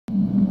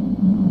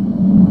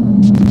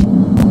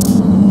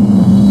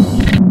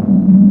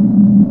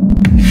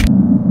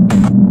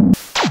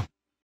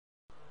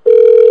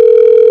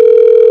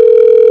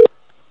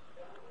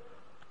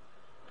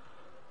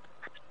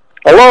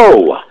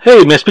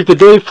Hey, may I speak to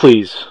Dave,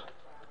 please?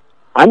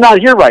 I'm not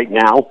here right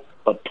now,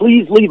 but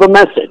please leave a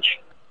message.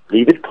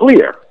 Leave it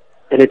clear.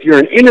 And if you're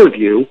an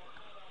interview,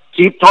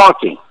 keep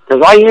talking,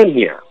 because I am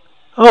here.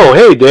 Oh,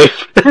 hey,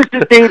 Dave. This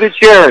is David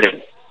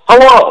Sheridan.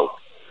 Hello.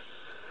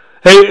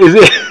 Hey,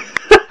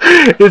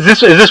 is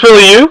this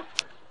really you?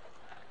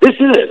 This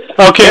is.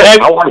 Okay. Yes,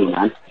 how are you,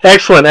 man?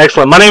 Excellent.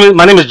 My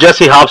name is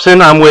Jessie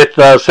Hobson. I'm with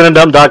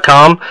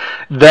CineDump.com.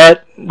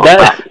 That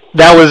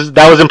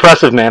was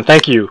impressive, man.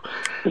 Thank you.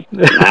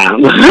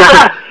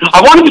 I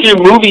wanted to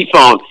do movie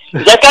phone.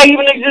 Does that guy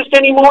even exist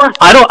anymore?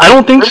 I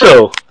don't think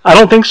so. I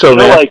don't think so,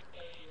 man. Like,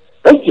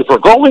 thank you for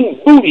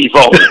calling movie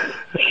phone.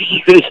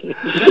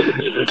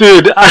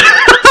 Dude,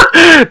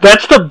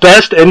 that's the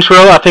best intro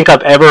I think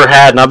I've ever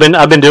had, and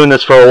I've been doing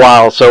this for a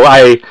while, so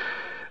I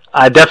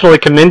definitely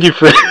commend you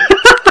for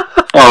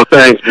that. Oh,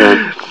 thanks,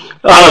 man.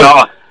 I don't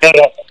know.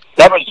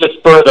 That was just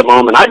spur of the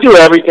moment. I do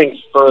everything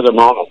spur of the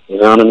moment.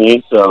 You know what I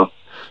mean? So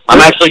I'm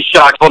actually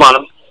shocked. Hold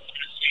on.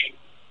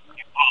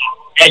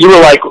 Yeah, you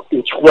were like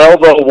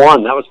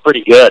 12:01. That was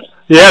pretty good.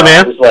 Yeah,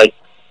 man. I was like,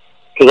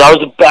 because I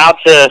was about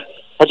to.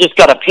 I just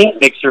got a paint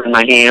mixer in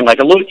my hand, like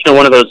a little,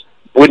 one of those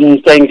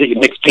wooden things that you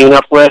mix paint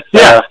up with.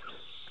 Yeah.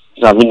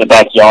 So I'm in the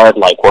backyard,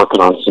 like working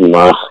on some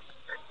like,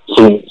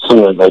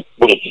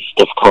 what is this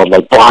stuff called,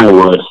 like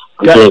barnwood.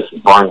 I'm doing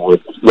some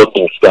barnwood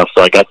looking stuff.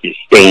 So I got these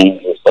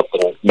stains and stuff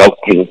and milk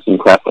paints and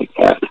crap like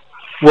that.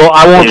 Well,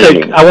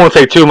 I won't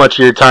take too much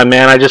of your time,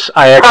 man. I actually.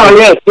 Oh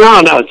yes,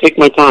 no, take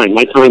my time.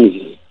 My time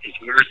is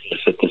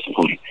worthless at this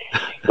point.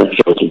 I'm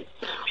joking.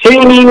 Say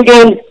your name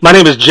again. My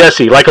name is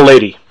Jessie, like a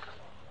lady.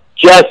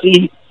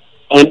 Jessie,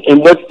 and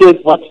what's the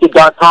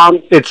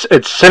 .com? It's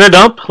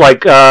CineDump,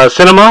 like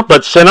cinema,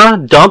 but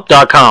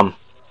CineDump.com.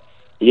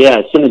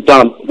 Yeah,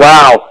 CineDump.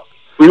 Wow,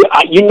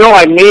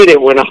 I made it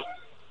when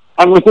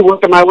I'm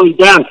working my way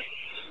down.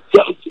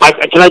 So,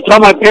 can I tell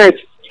my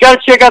parents? You got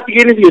to check out the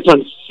interview. It's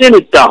on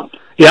CineDump.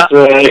 Yeah.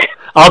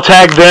 I'll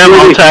tag them.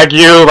 I'll tag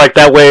you. Like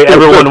that way,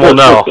 everyone will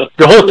know.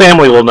 Your whole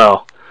family will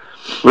know.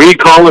 Where are you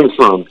calling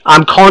from?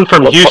 I'm calling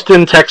from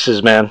Houston,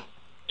 Texas, man.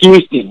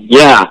 Houston,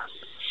 yeah.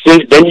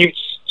 Then you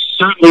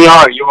certainly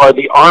are. You are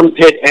the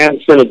armpit and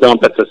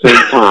CineDump at the same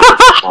time.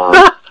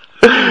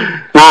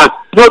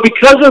 Well,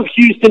 because of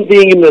Houston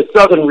being in the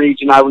southern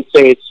region, I would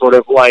say it's sort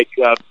of like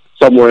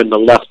somewhere in the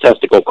left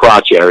testicle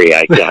crotch area,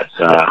 I guess.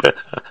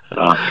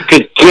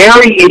 Because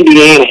Gary,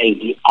 Indiana is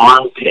the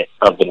armpit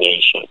of the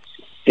nation.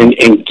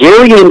 And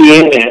Gary,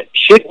 Indiana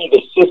should be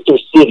the sister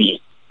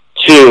city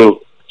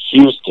to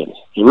Houston.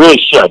 It really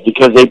should,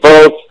 because they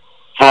both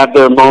have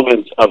their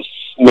moments of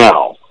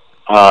smell.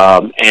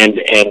 And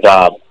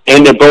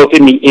they're both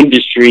in the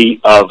industry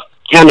of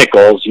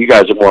chemicals. You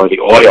guys are more on the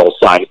oil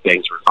side of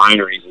things,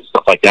 refineries and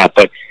stuff like that.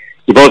 But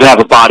you both have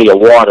a body of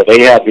water.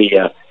 They have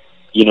the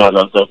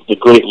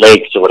Great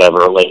Lakes or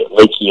whatever,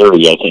 Lake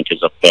Erie, I think,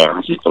 is up there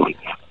or something like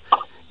that.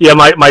 Yeah,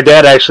 my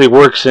dad actually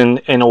works in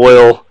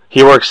oil.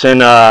 He works in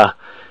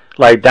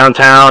like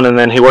downtown, and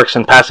then he works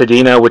in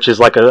Pasadena, which is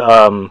like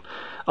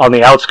on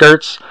the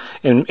outskirts.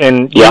 And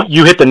yeah.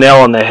 you hit the nail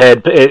on the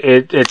head.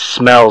 It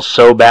smells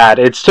so bad.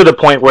 It's to the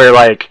point where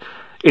like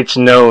it's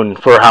known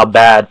for how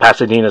bad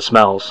Pasadena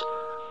smells.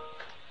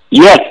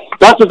 Yes,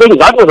 that's the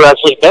thing. I've never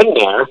actually been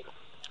there,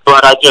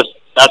 but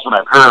that's what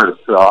I've heard.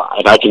 So,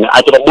 and I can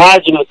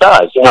imagine it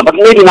does, but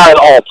maybe not at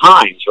all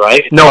times,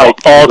 right? No, like,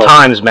 all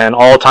times, man,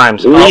 all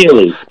times.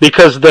 Really?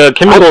 Because the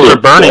chemicals are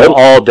burning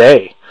all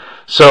day.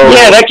 So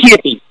yeah, that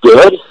can't be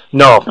good.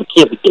 No, that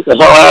can't be. Get the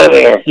hell out of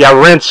there. Yeah,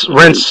 rent's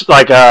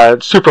like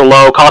super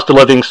low. Cost of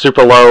living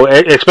super low,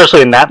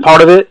 especially in that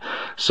part of it.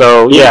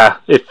 So yeah,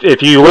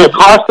 if you live,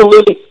 cost of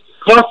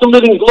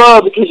living's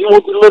low because you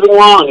won't be living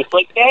long. It's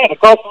like, the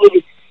cost of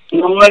living.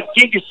 You know what?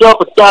 Get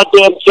yourself a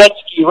goddamn jet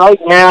ski right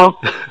now.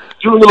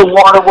 Do a little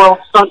water world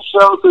stunt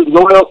show through the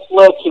oil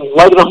slicks and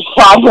light it on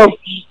fire.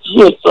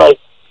 It's like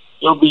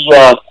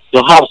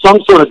you'll have some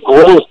sort of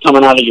growth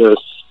coming out of your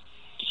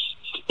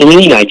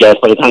spleen, I guess,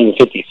 by the time you're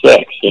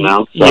 56.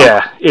 So.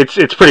 Yeah,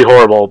 it's pretty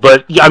horrible.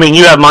 But I mean,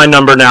 you have my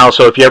number now,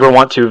 so if you ever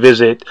want to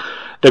visit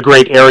the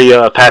great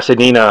area of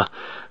Pasadena,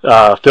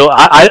 Phil,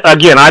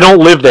 I don't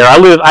live there.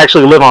 I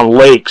actually live on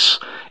lakes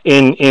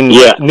in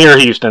near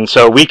Houston,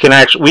 so we can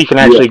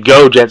actually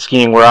go jet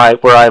skiing where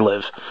I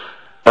live.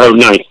 Oh,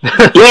 nice.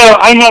 Yeah,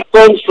 I had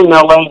friends from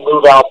LA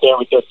move out there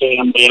with their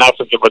family, and I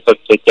forget what the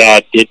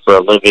dad did for a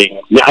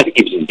living. I think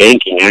he was in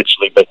banking,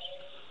 actually, but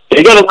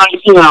they got a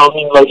nice,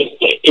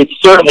 it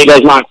certainly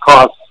does not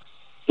cost,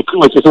 the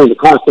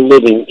cost of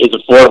living is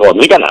affordable. And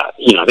they got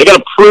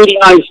a pretty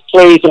nice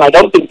place, and I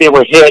don't think they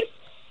were hit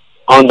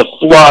on the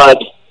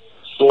flood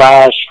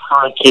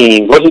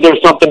 /hurricane. Wasn't there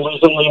something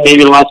recently,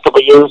 maybe in the last couple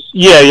of years?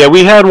 Yeah,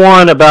 we had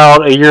one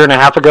about a year and a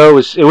half ago.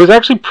 It was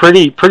actually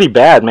pretty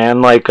bad,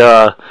 man. Like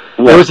It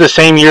was the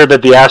same year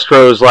that the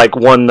Astros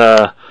won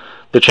the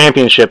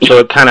championship, so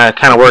it kind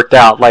of worked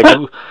out. Like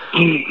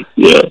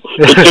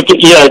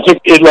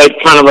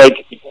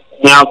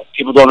now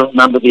people don't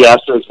remember the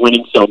Astros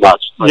winning so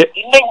much. Like,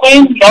 didn't they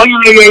win? Oh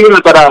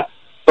yeah.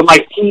 But my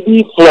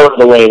TV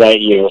floated away that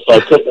year, so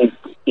I couldn't,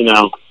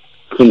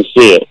 couldn't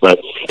see it. But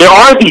there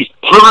are these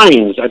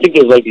pines. I think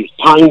there's like these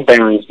pine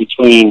barrens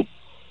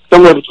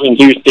somewhere between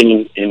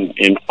Houston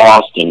and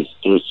Austin.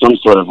 There's some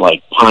sort of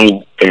like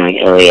pine barren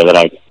area that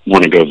I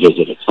want to go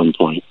visit at some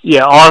point.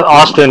 Yeah,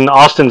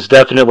 Austin's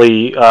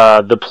definitely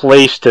the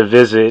place to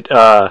visit.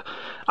 I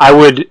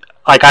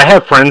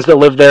have friends that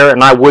live there,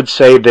 and I would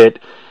say that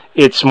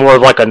it's more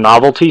of like a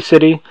novelty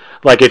city.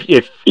 Like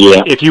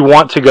if you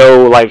want to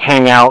go like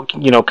hang out,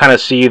 kind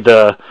of see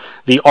the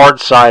art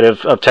side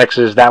of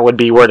Texas, that would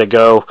be where to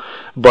go.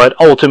 But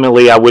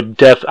ultimately, I would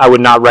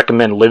not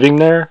recommend living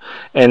there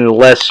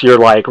unless you're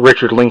like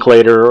Richard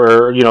Linklater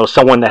or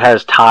someone that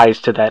has ties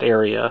to that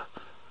area.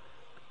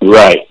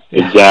 Right.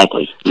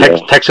 Exactly.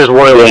 Texas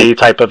royalty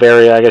type of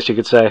area, I guess you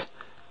could say.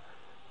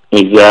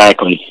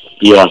 Exactly.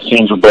 Yeah,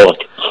 Sandra Bullock.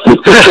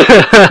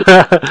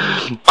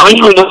 I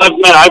know.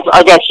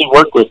 I've actually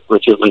worked with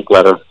Richard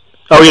Linklater.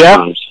 Oh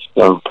yeah.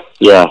 So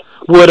yeah.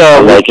 I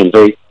like him.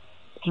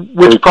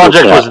 Which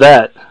project was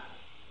that?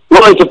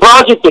 Well, it's a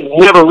project that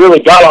never really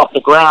got off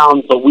the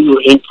ground, but we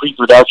were in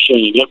pre-production,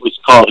 and it was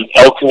called An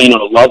El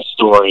Camino Love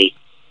Story,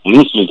 and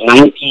this was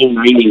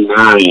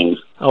 1999.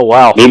 Oh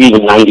wow. Maybe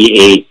even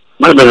 98.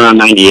 Might have been around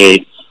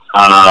 98. It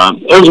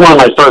was one of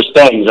my first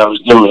things I was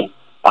doing.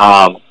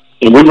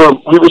 And we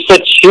were set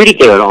to shoot it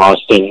there in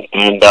Austin,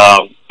 and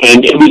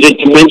it was a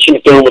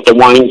Dimension film with the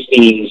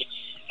Weinsteins,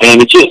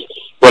 and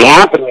what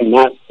happened in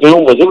that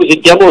film was it was a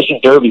demolition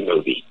derby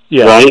movie,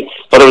 right?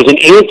 But it was an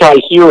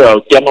anti-hero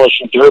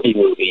demolition derby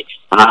movie.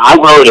 I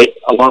wrote it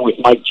along with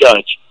Mike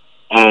Judge,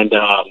 and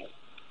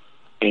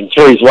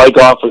Terry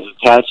Zwigoff was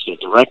attached to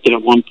direct it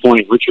at one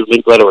point. Richard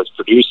Linklater was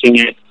producing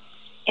it,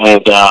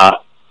 and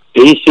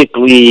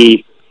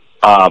basically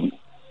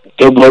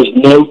there was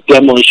no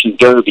demolition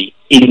derby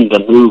in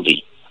the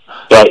movie,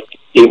 but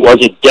it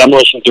was a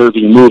demolition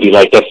derby movie,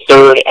 like the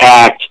third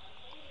act,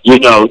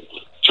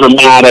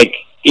 dramatic.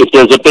 If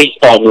there's a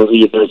baseball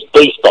movie, there's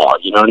baseball,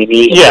 you know what I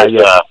mean? Yeah, if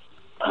there's a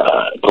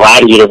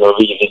gladiator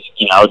movie,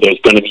 there's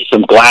going to be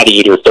some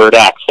gladiator third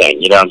act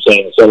thing, you know what I'm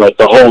saying? So, like,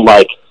 the whole,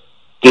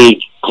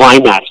 big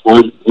climax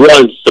was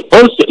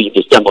supposed to be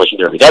this demolition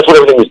derby. That's what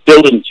everything was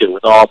building to,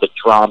 with all the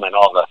drama and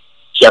all the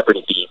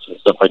Jeopardy beats and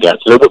stuff like that.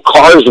 So there were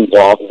cars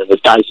involved, and then the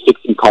guys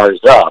fixing cars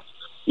up.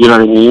 You know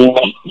what I mean?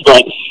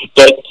 But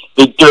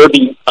the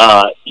derby,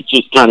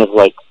 just kind of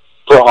like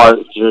for our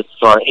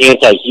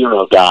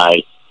anti-hero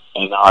guy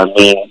and our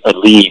main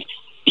lead,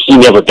 he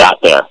never got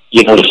there.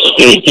 You know,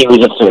 he was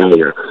a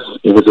failure.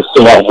 It was a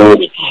small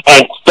movie,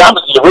 and that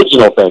was the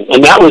original thing.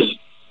 And that was,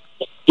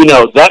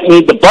 that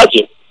made the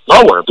budget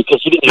lower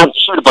because he didn't have to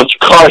shoot a bunch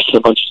of cars and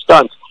a bunch of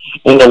stunts.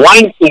 And the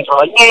Weinsteins were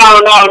like,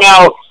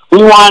 no,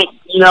 we want.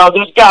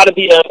 There's got to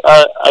be a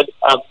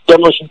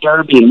demolition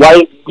derby,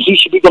 and he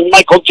should be the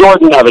Michael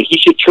Jordan of it. He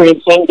should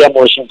transcend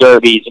demolition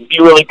derbies and be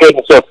really good.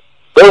 And so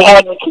they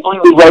had a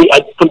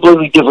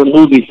completely different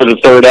movie for the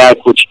third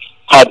act, which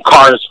had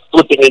cars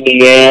flipping in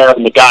the air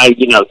and the guy,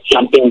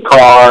 jumping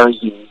cars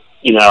and,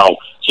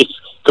 just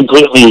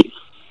completely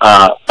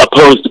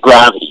opposed to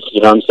gravity.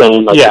 You know what I'm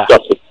saying? Like the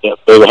stuff that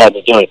they had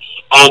to do.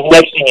 And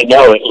next thing you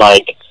know,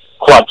 it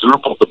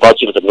quadrupled the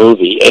budget of the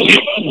movie. And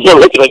you're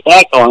looking at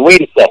that going,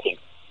 wait a second.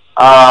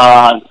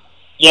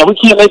 We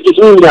can't make this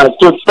movie now. It's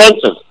too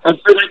expensive. And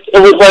so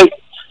it was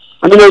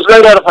it was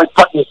right out of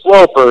Cut and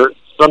Slope or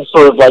some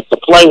sort of The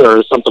Player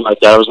or something like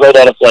that. It was right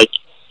out of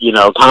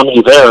Comedy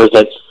of Errors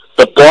that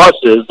the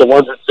bosses, the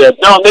ones that said,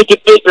 no, make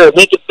it bigger,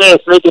 make it this,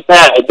 make it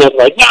that, and then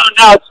no,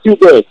 it's too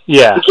big.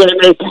 Yeah. You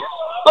can't make it.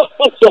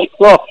 It's like,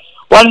 well,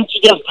 why didn't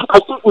you I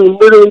think we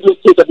literally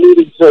just took a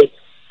meeting and say,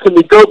 can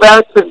we go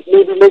back to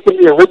maybe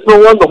making the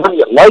original one, the one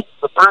you liked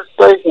in the first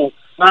place? And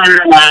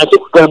I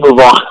think we're going to move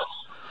on.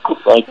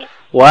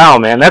 Wow,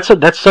 man,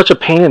 that's such a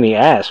pain in the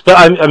ass. But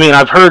I mean,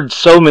 I've heard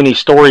so many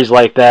stories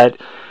like that,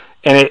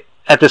 and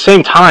at the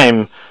same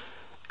time,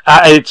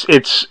 it's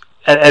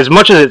as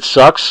much as it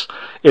sucks,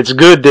 it's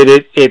good that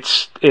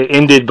it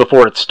ended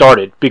before it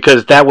started,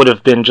 because that would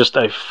have been just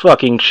a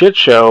fucking shit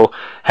show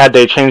had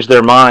they changed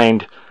their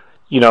mind,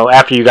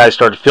 after you guys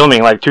started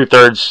filming,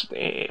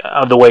 2/3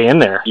 of the way in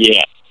there.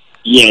 Yeah,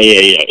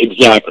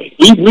 exactly.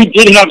 We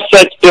did have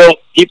sets built.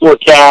 People were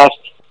cast.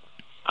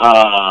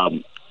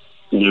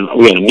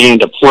 We had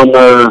Amanda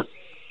Plummer,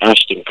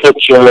 Ashton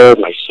Kutcher,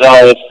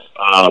 myself,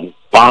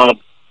 Bob,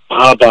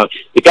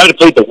 the guy that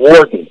played the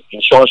warden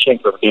in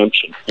Shawshank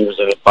Redemption. He was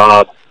in it,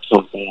 Bob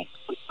something.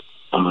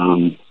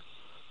 I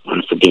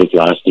forget his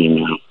last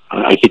name now.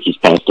 I think he's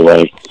passed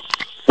away.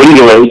 But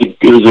anyway,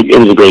 it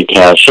was a great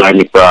cast. Shy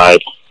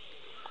McBride.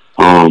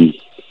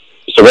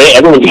 So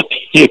everyone got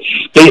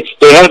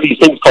they have these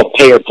things called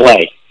pay or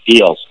play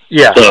deals.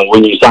 Yeah. So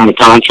when you sign a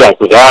contract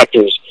with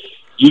actors,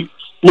 you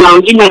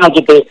might not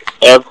get paid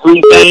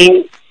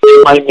everything.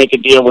 You might make a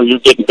deal where you're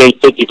getting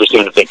paid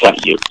 50% if they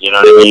cut you. You know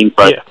what I mean?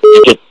 But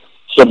you get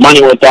some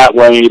money went that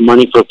way.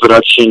 Money for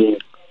production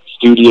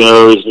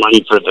studios,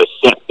 money for the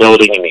set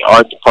building and the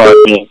art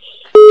department.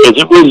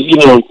 Because it was,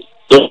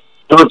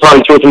 they were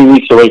probably 2 or 3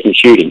 weeks away from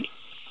shooting.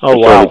 Oh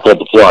wow! They pulled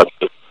the plug.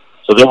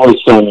 So there was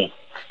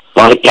a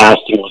lot of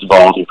casting was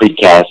involved in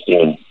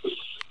pre-casting.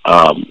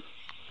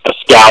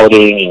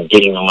 scouting and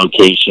getting the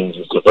locations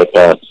and stuff like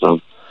that. So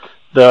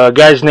the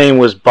guy's name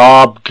was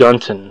Bob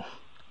Gunton.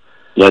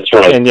 That's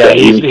right. And yeah,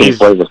 he's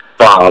like the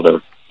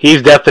father.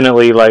 He's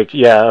definitely like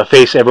a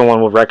face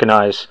everyone will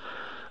recognize.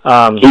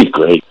 He's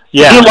great.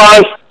 Yeah. Is he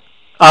alive?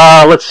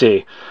 Let's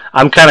see.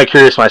 I'm kind of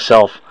curious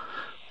myself.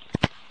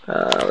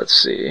 Let's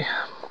see. I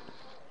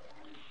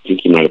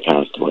think he might have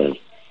passed away.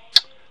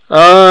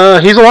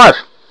 He's alive.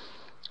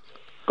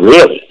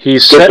 Really?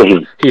 He's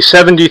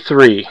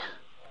 73.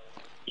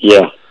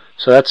 Yeah.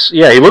 So that's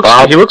he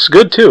looks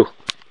good too.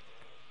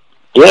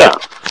 Yeah.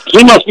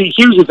 He must be.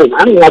 Here's the thing.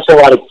 I don't watch a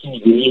lot of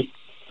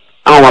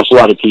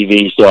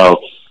TV.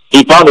 So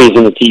he probably is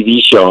in a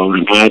TV show. I would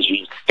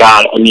imagine.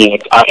 God, I mean,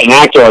 an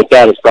actor like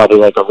that is probably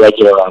like a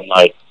regular on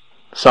like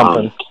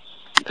something.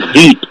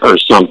 Deep or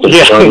something.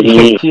 Yeah. You know what I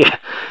mean?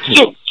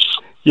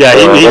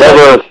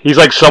 Yeah. He's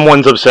like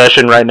someone's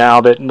obsession right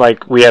now that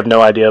like we have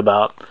no idea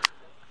about.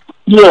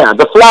 Yeah,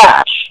 The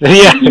Flash.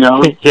 Yeah. You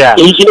know? Yeah.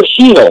 Agent of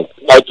S.H.I.E.L.D.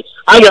 Like,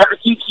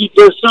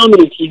 there's so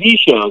many TV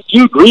shows. Do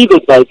you agree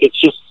that, like, it's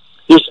just,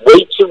 there's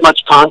way too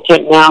much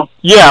content now?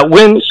 Yeah,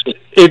 when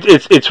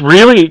it's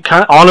really,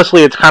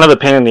 honestly, it's kind of a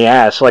pain in the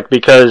ass, like,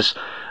 because,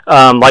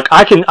 like,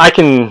 I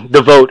can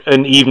devote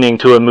an evening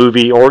to a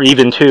movie or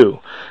even two.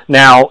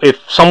 Now, if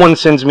someone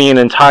sends me an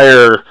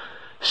entire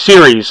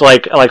series, I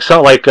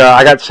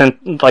got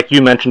sent, like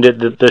you mentioned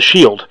it, the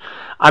Shield.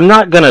 I'm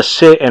not gonna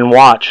sit and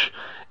watch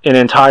an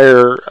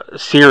entire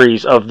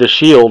series of The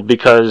Shield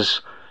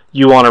because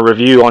you want a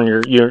review on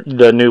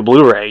the new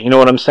Blu-ray. You know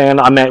what I'm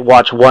saying? I might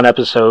watch one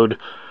episode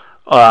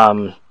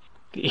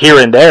here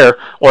and there,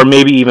 or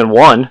maybe even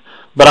one,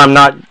 but I'm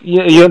not.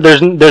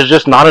 There's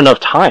just not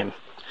enough time.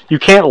 You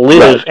can't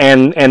live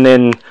and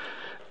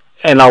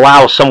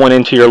allow someone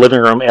into your living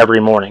room every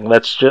morning.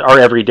 Or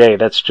every day.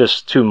 That's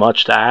just too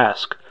much to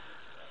ask.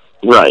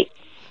 Right.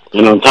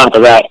 And on top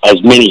of that,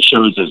 as many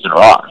shows as there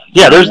are.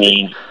 Yeah,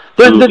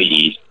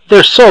 movies.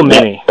 There's so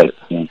many.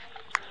 Netflix,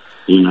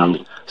 you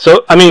know.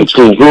 So, I mean...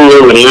 Between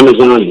Hulu and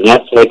Amazon and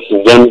Netflix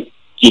and then,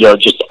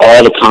 just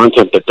all the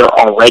content that they're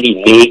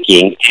already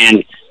making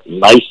and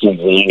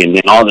licensing and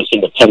then all this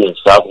independent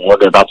stuff. And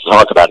we're about to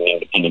talk about an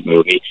independent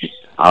movie.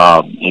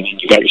 And then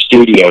you got your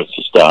studios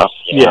and stuff.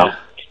 You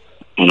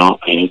know,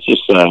 and it's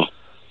just...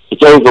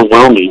 it's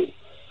overwhelming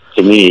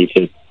to me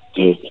to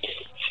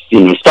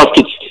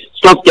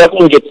stuff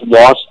definitely gets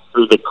lost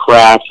through the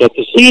cracks. At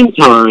the same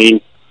time,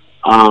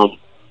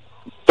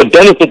 the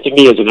benefit to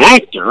me as an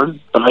actor,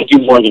 but I do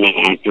more than an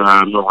actor.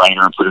 I'm a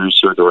writer,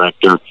 producer,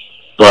 director.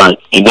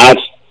 And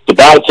that's the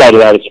bad side of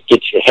that is it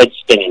gets your head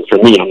spinning for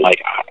me. I'm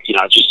like,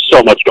 just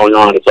so much going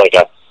on. It's like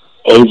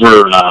I'm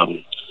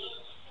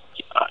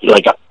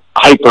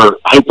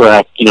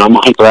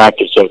a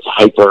hyperactive, so it's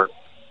hyper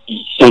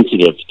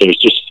sensitive. There's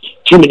just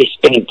too many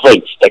spinning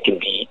plates that can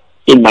be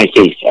in my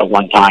face at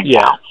one time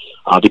now,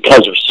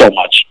 because there's so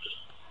much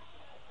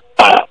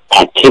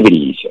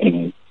activities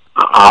and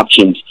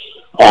options.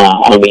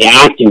 On the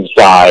acting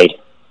side,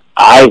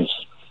 I've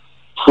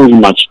pretty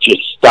much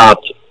just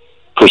stopped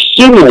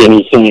pursuing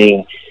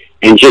anything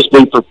and just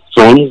wait for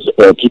friends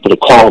or people to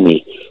call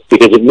me,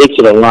 because it makes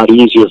it a lot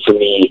easier for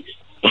me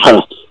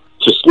to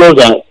slow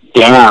that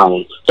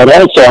down. But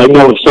also, I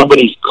know if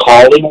somebody's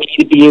calling me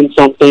to be in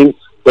something,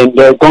 then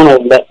they're going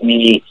to let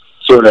me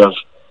sort of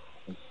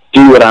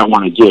do what I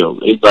want to do.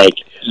 It's like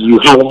you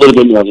have a little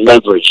bit more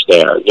leverage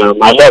there.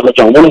 My leverage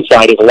on one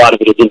side is a lot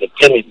of it is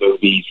independent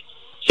movies,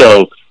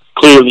 so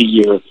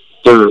clearly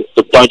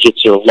the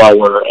budgets are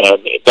lower,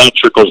 and that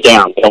trickles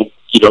down.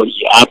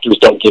 Actors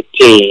don't get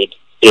paid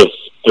if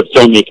the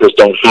filmmakers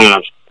don't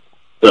have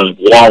the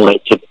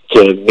wallet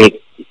to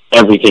make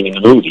everything in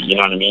the movie. You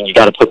know what I mean? You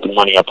got to put the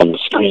money up on the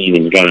screen,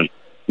 and you got to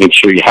make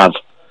sure you have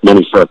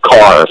money for a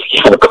car. If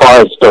you have a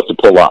car, it's supposed to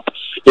pull up.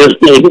 You know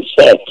what I mean?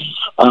 So,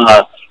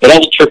 it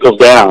all trickles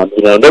down.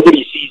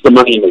 Nobody sees the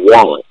money in the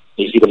wallet.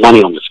 They see the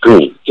money on the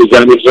screen. Does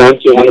that make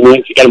sense? You know what I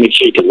mean? You got to make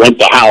sure you can rent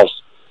the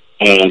house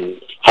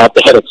and have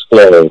the head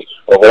explode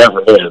or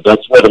whatever it is.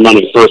 That's where the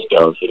money first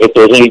goes. If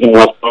there's anything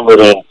left over,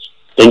 then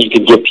you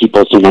can give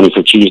people some money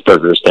for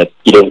cheeseburgers that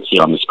you don't see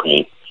on the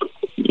screen,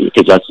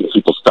 because that's in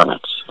people's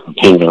stomachs,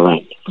 paying their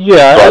rent.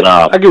 Yeah,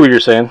 but, I get what you're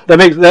saying.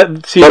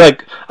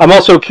 I'm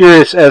also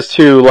curious as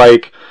to,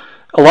 like,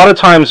 a lot of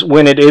times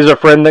when it is a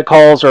friend that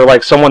calls, or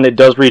like someone that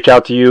does reach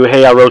out to you,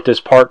 hey, I wrote this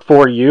part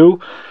for you,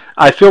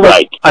 I feel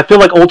like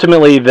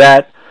ultimately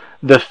that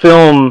the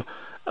film,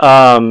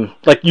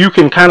 like, you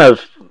can kind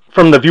of,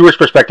 from the viewer's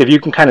perspective, you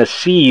can kind of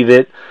see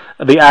that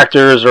the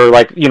actors are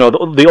like,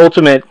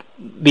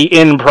 the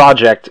end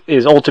project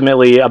is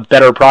ultimately a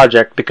better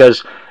project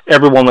because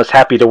everyone was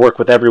happy to work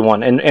with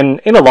everyone, and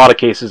in a lot of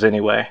cases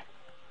anyway.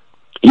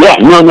 Yeah,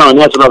 no, and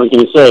that's what I was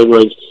going to say,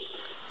 was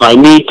by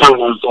me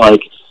kind of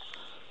like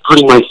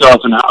putting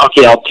myself in I'll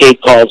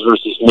take calls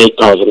versus make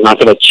calls. I'm not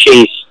going to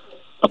chase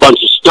a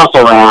bunch of stuff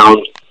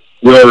around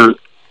where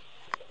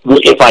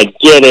if I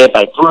get it,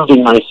 by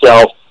proving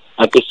myself,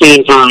 at the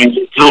same time,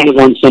 you're kind of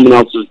on someone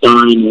else's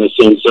dime in the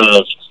sense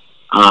of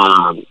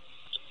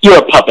you're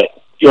a puppet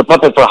you're a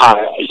puppet for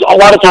hire. A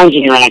lot of times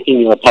when you're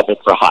acting, you're a puppet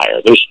for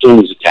hire. There's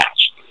strings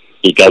attached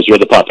because you're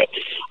the puppet.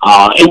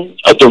 And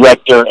a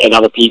director and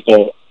other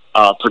people,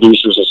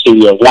 producers and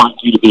studio want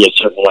you to be a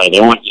certain way. They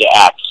want you to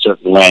act a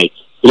certain way.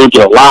 You don't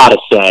get a lot of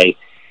say.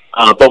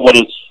 But when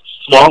it's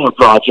smaller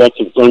projects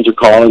and friends are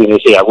calling and they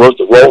say, I wrote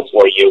the role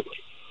for you,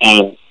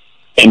 and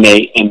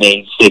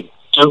they say,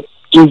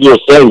 do your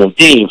thing, and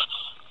Dave,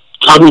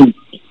 come and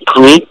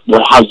create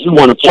how you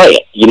want to play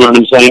it. You know what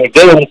I'm saying?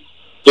 Then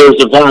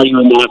there's a value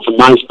in that from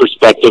my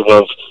perspective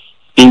of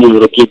being able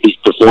to give these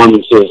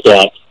performances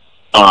that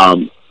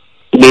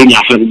maybe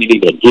I haven't been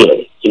able to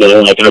do. You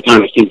know, like I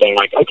kind of think that,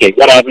 like, okay,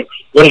 what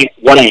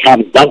I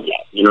haven't done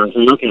yet. You know what I'm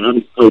saying? Okay, I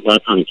haven't played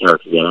that kind of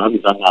character yet. I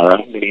haven't done that. I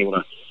haven't been able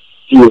to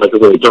do like a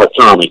really dark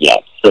drama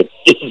yet. But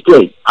this is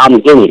great. I'm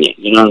doing it.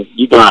 You know,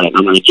 you got it.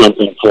 I'm going to jump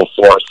in full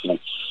force. And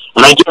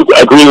I do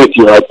agree with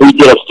you. Like, we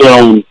did a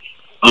film.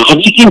 Have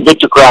you seen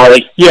Victor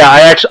Crowley? Yeah, I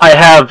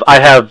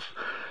have.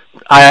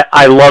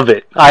 I love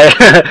it.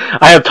 I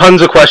have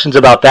tons of questions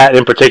about that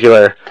in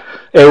particular.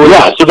 So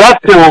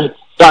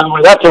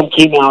that film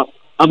came out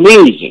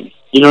amazing.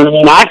 You know what I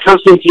mean? I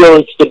personally feel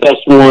it's the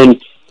best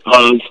one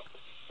of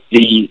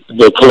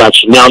the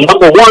collection. Now,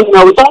 number one,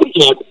 it's always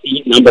going to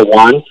be number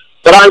one,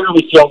 but I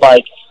really feel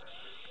like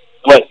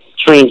what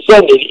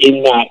transcended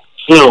in that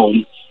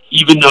film,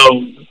 even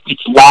though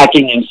it's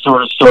lacking in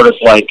sort of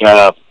like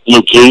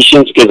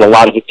locations, because a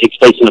lot of it takes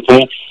place in the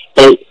plane,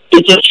 but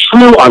it's a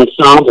true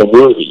ensemble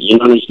movie. You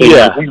know what I'm saying?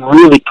 Yeah. We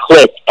really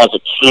clicked as a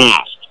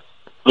cast,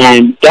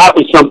 and that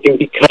was something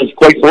because,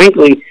 quite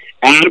frankly,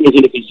 Adam was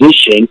in a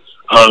position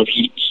of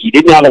he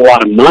didn't have a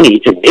lot of money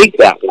to make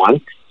that one,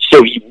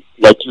 so he,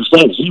 like you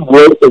said, he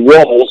wrote the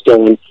roles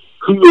going,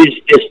 who is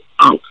this?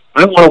 Oh,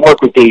 I want to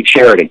work with Dave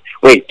Sheridan.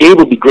 Wait, Dave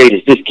would be great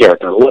as this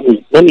character. Let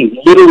me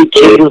literally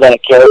cater that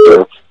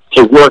character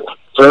to work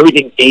for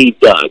everything Dave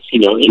does. You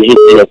know, in his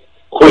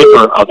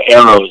quiver of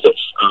arrows of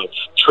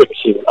tricks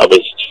of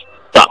his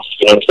stuff.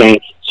 You know what I'm saying?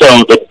 So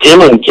the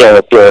Dylan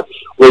character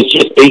was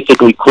just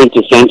basically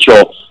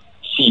quintessential.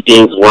 See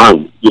Dave's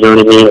run. You know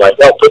what I mean? Like,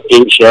 well, put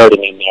Dave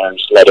Sheridan in there and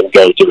just let him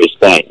go do his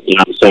thing. You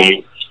know what I'm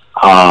saying?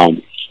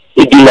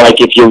 It'd be like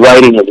if you're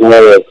writing a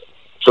role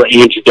for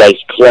Andrew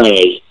Dice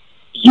Clay,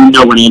 you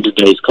know what Andrew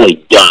Dice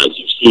Clay does.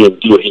 You see him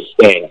do his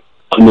thing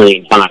a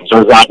million times.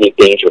 Or Rodney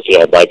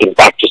Dangerfield, like in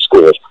Back to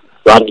School.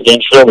 Rodney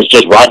Dangerfield was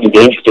just Rodney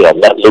Dangerfield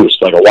let loose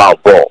like a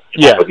wild bull.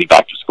 Yeah. That would be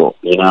Back to School,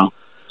 you know?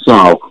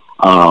 So,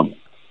 and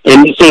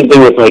the same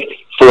thing with, like,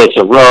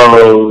 Felissa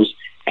Rose,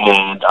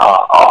 and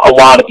a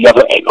lot of the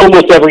other,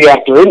 almost every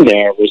actor in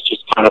there was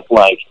just kind of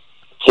like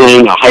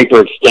playing a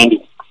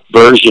hyper-extended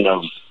version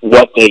of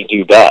what they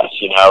do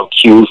best, you know,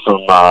 Q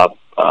from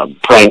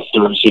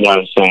Pranksters, you know what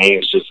I'm saying?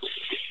 It's just,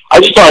 I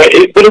just thought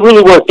but it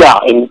really worked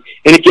out, and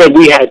again,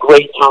 we had a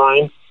great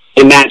time,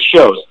 and that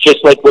shows,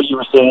 just like what you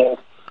were saying,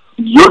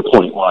 your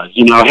point was,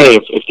 you know, hey,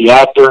 if the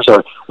actors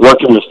are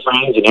working with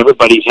friends and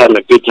everybody's having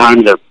a good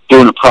time, they're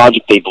doing a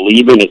project they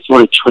believe in, it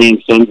sort of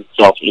transcends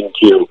itself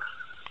into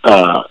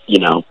you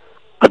know,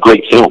 a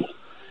great film.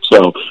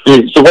 So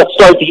let's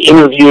start the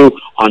interview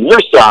on your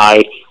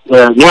side,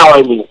 where now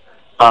I will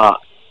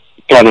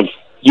kind of,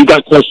 you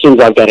got questions,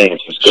 I've got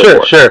answers.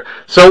 Sure.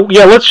 So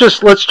yeah, let's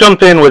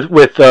jump in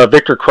with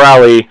Victor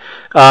Crowley.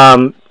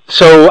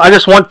 So I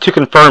just want to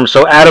confirm.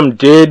 So Adam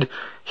did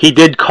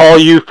call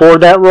you for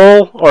that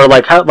role, or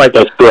like how? Like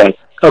that's correct.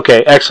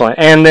 Okay, excellent.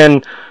 And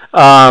then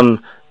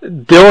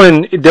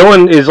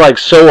Dylan is like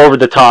so over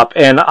the top,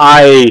 and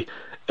I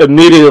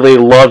immediately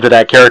loved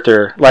that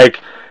character. Like,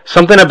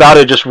 something about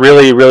it just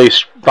really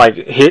like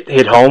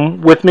hit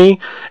home with me.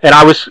 And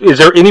is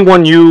there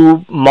anyone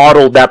you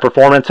modeled that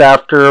performance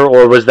after,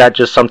 or was that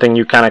just something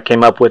you kind of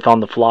came up with on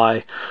the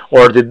fly,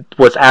 or did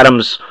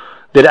Adam's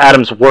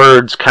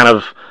words kind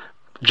of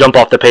jump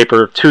off the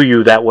paper to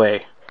you that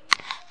way?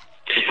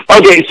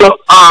 Okay, so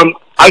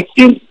I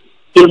think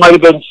there might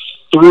have been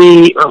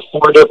 3 or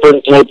 4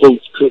 different types of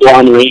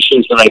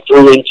conglomerations that I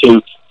threw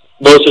into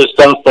most of the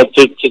stuff, but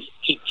to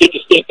take a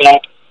step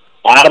back,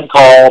 Adam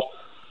called,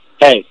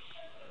 hey,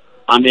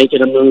 I'm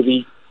making a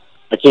movie.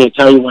 I can't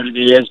tell you what it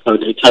is, but I'm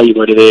going to tell you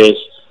what it is.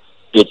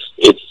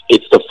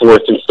 It's the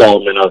 4th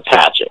installment of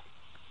Hatchet.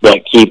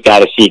 But keep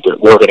that a secret.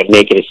 We're going to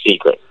make it a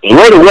secret. And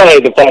right away,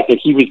 the fact that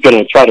he was going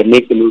to try to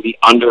make the movie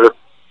under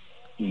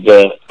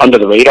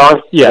the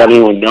radar, without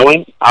anyone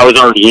knowing, I was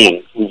already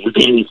in. And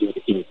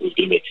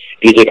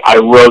he's like, I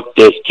wrote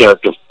this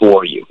character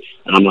for you.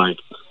 And I'm like,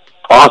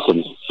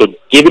 awesome. So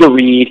give it a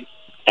read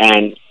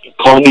and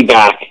call me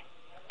back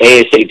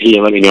ASAP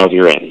and let me know if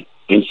you're in.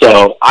 And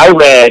so I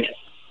read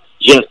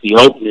just the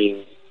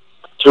opening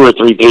 2 or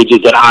 3 pages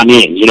that I'm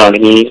in, you know what I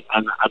mean?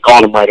 And I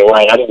called him right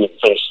away. I didn't even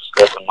finish the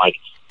script. I'm like,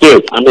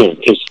 dude, I'm in,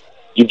 because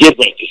you did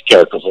make this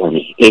character for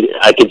me.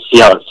 I can see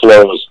how it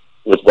flows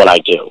with what I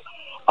do.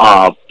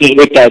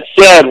 With that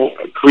said,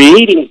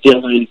 creating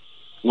Dylan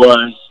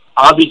was,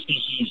 obviously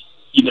he's,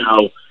 you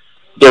know,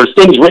 there's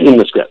things written in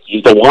the script.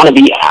 He's the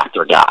wannabe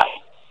actor guy.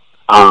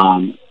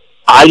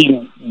 I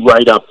didn't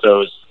write up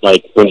those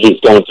like when he's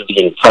going through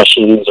the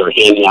impressions or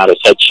handing out his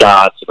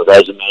headshots or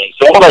resume.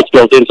 So all that's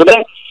built in. So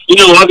that,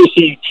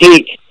 obviously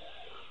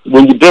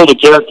when you build a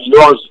character, you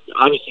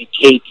obviously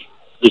take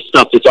the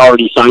stuff that's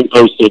already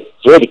signposted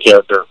for the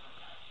character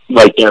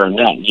right there and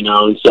then,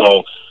 and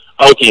so,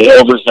 okay,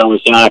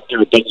 overzealous actor,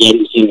 but yet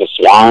he's in the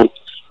swamp,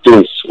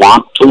 doing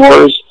swamp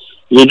tours,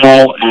 and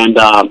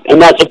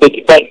that's a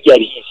big, but yet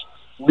he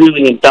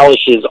really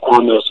embellishes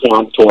on those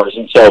swamp tours.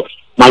 And so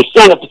my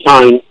son at the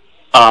time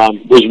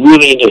was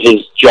really into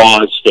his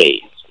Jaws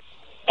phase.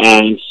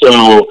 And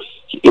so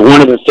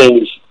one of the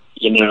things,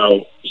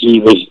 he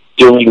was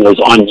doing was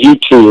on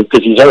YouTube,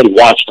 because he's already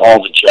watched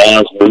all the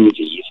Jaws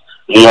movies,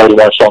 and he already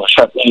watched all the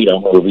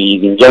Sharknado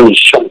movies, and he's already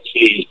short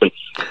phase, but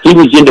he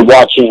was into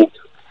watching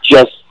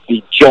just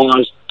the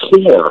Jaws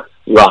tour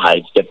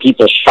rides that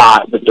people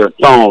shot with their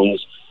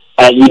phones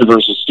at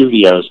Universal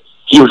Studios.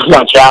 He would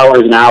watch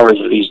hours and hours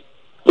of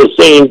the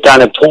same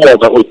kind of tour,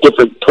 but with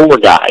different tour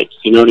guides.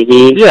 You know what I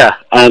mean? Yeah.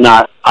 And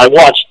I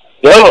watched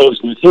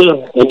those with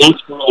him, and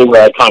that's really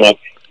where I kind of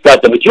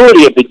got the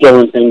majority of the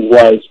Dylan thing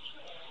was,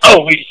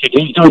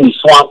 he's doing these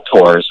swamp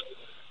tours.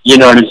 You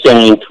know what I'm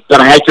saying?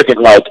 Then I took it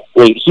like,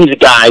 wait, he's a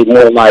guy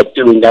more like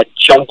doing that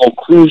Jungle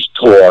Cruise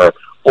tour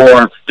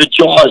or the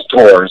Jaws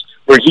tours,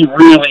 where he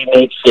really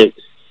makes it,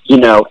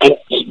 and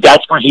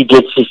that's where he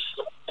gets his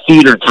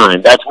theater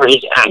time. That's where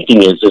his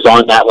acting is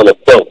on that little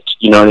boat,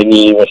 you know what I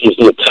mean, with his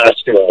little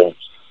costume.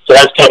 So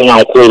that's kind of how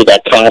I created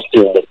that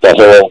costume with the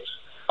whole,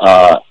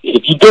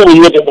 if you go and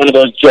look at one of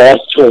those Jaws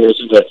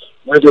tours of the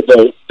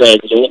riverboat,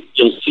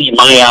 you'll see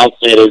my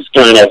outfit is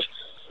kind of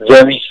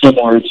very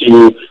similar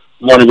to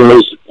one of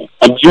those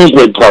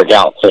amusement park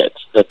outfits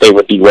that they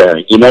would be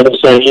wearing. You know what I'm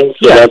saying?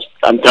 So yeah.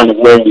 I'm kind of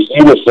wearing the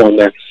uniform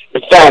there.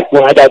 In fact,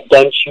 when I got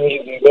done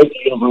shooting, we went to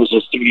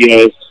Universal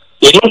Studios.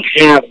 They don't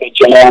have the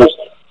Jaws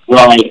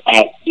ride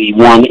at the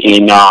one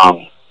in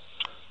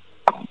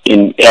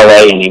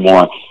LA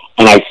anymore.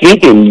 And I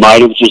think they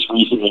might have just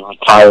recently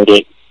retired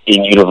it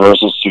in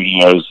Universal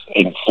Studios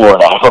in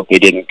Florida. I hope they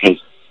didn't,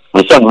 because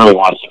my son really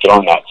wants to get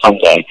on that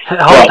someday.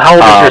 How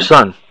old is your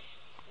son?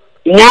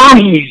 Now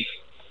he's,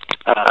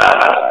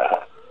 I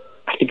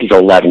think he's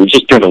 11. He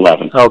just turned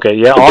 11. Okay,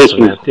 yeah, awesome,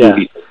 man. Yeah.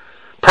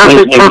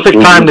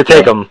 Perfect time to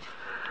take him.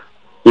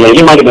 Yeah,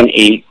 he might have been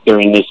 8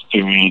 during this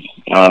period.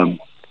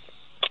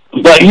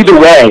 But either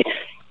way,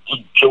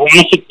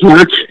 Jurassic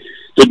Park,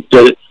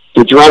 the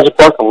Jurassic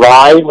Park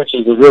ride, which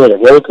is really a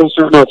roller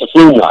coaster. No, it's a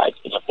flume ride.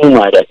 It's a flume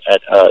ride at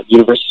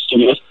Universal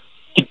Studios.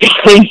 The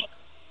guys,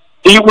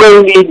 they're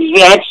wearing the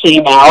exact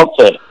same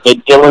outfit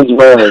that Dylan's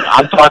wearing.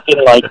 I'm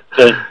talking like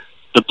the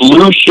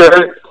blue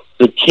shirt,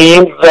 the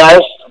tan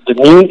vest, the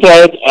moon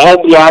tag, and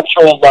the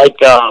actual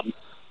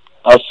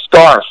a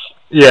scarf.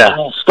 Yeah.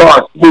 A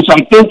scarf, which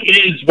I think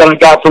is what I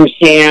got from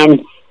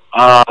Sam,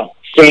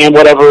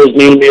 whatever his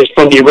name is,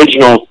 from the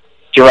original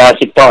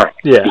Jurassic Park.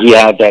 Yeah. He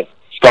had that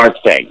scarf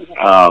thing.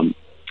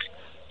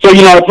 So,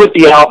 I put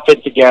the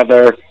outfit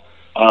together.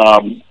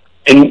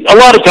 And a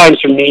lot of times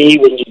for me,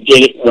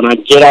 when I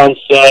get on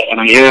set and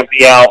I have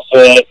the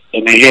outfit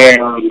and the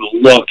hair and the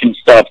look and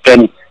stuff,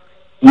 then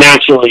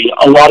naturally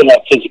a lot of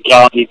that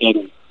physicality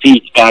then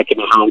feeds back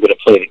into how I'm going to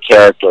play the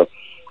character.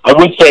 I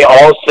would say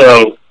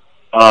also,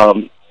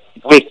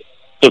 with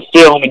the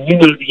film, and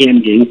the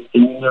ending,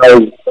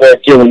 and where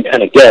Dylan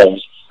kind of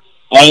goes,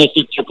 I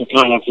honestly took a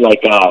kind of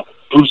like a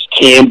Bruce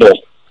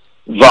Campbell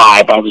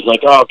vibe. I was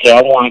like, okay,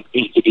 I want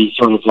this to be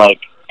sort of like,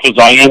 because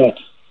I am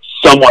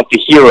somewhat the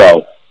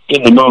hero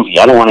in the movie.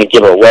 I don't want to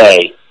give it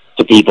away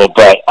to people,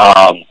 but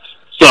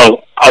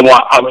so I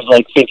was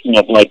like thinking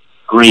of like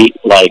great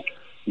like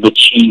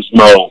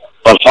machismo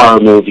of horror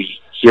movie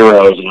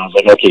heroes, and I was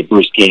like, okay,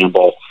 Bruce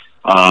Campbell.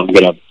 I'm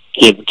gonna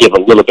give a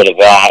little bit of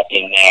that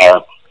in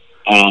there,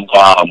 and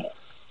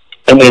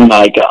then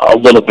like a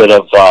little bit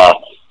of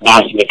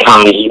Matthew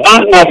McConaughey.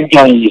 Not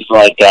McConaughey's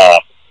like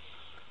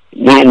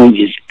not in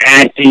his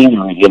acting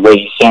or the way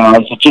he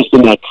sounds, but just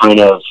in that kind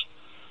of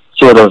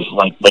sort of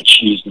like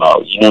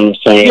machismo. You know what I'm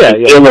saying? Yeah.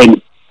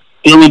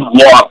 Dylan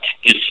walked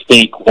his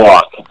fake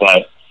walk,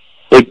 but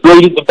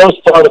the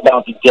best part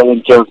about the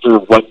Dylan character,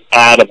 what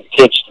Adam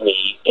pitched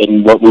me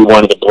and what we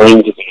wanted to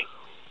bring to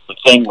the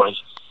thing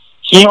was,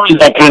 he was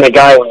that kind of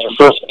guy when you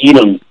first meet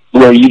him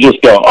where you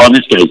just go, oh,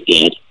 this guy's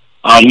dead.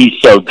 Oh, he's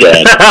so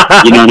dead.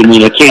 You know what I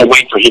mean? I can't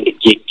wait for him to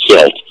get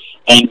killed.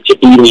 And to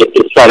be this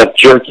sort of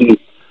jerky,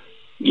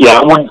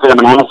 I wouldn't say I'm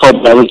an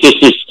asshole, but I was just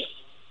this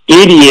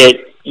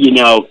idiot,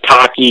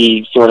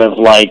 cocky, sort of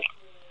like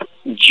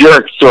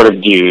jerk sort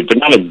of dude, but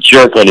not a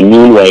jerk in a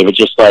mean way, but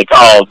just like,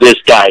 oh, this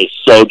guy is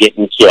so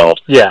getting killed.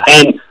 Yeah.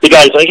 And the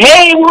guy's like,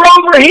 hey, we're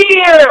over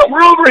here.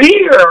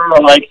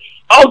 Or like,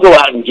 I'll go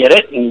out and get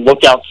it and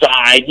look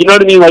outside. You know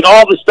what I mean? Like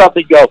all the stuff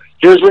that go,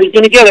 here's where he's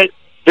going to get it.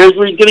 Here's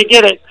where he's going to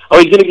get it. Oh,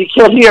 he's going to get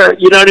killed here.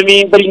 You know what I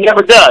mean? But he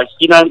never does.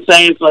 You know what I'm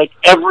saying? It's like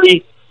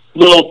every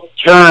little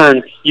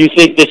turn, you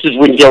think this is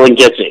when Dylan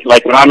gets it.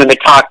 Like when I'm in the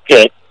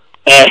cockpit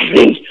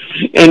and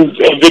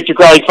Victor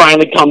Crowley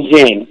finally comes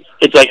in,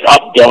 it's like,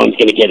 oh, Dylan's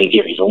going to get it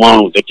here. He's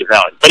alone with Victor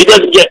Crowley. But he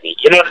doesn't get me.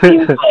 You know what I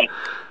mean?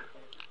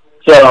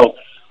 So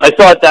I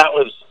thought that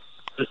was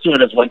the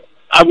sort of like,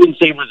 I wouldn't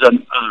say it was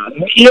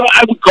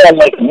I would call it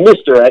like a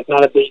misdirect,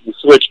 not a bait and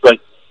switch, but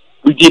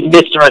we did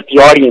misdirect the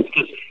audience.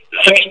 Cause,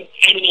 I mean,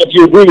 if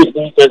you agree with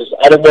me, because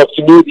I don't know if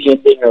you knew the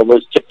ending or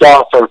was tipped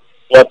off or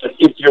what, but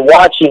if you're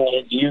watching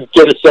it, you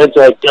get a sense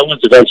like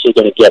Dylan's eventually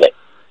going to get it.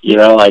 You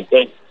know, like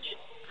that.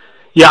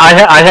 Yeah,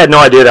 I had no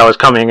idea that was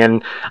coming,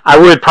 and I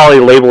would probably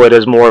label it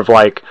as more of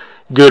like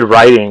good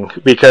writing,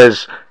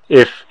 because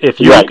if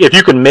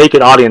you can make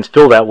an audience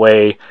feel that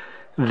way,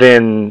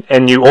 then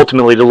and you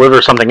ultimately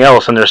deliver something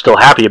else and they're still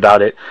happy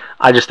about it,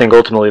 I just think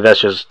ultimately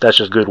that's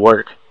just good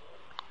work.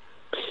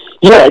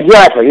 Yeah,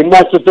 exactly, and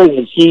that's the thing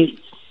is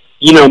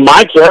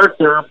my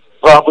character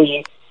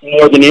probably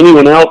more than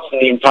anyone else in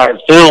the entire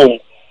film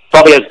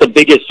probably has the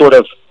biggest sort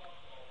of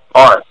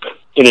arc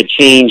in a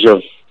change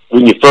of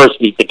when you first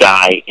meet the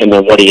guy and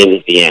then what he is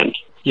at the end.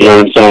 You know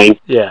what I'm saying?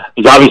 Yeah.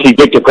 Because obviously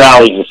Victor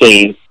Crowley's the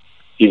same.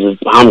 He's a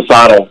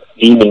homicidal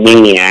demon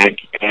maniac,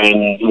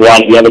 and a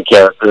lot of the other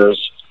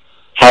characters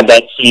have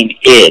that same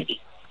id,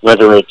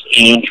 whether it's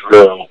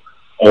Andrew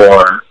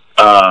or,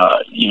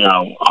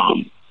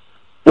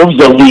 what was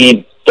the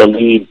lead,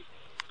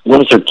 what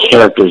was her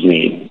character's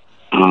name?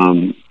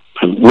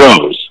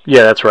 Rose.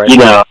 Yeah, that's right. You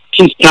know,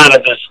 she's kind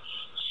of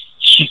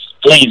she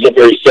plays a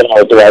very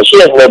similar way. She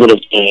has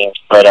limited games,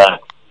 but,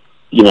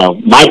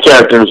 my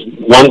character is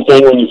one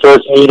thing when you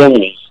first meet him,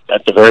 and he's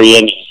at the very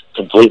end, he's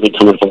completely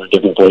coming from a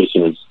different place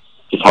in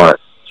his heart.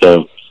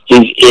 So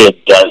his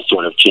id does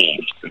sort of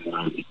change.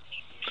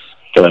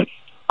 But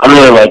I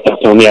really like that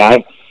film. Yeah,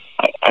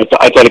 I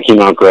thought it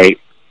came out great.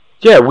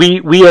 Yeah,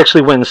 we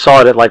actually went and saw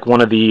it at like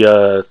one of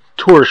the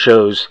tour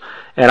shows,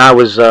 and I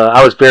was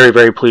very,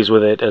 very pleased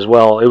with it as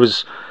well. It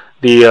was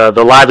the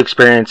live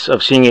experience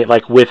of seeing it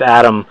like with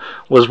Adam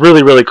was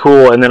really, really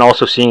cool, and then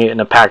also seeing it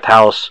in a packed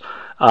house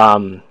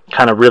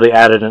kind of really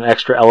added an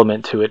extra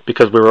element to it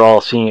because we were all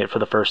seeing it for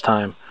the first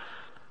time.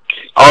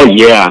 Oh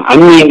yeah, I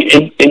mean,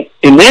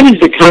 and that is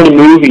the kind of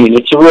movie, and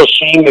it's a real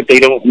shame that they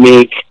don't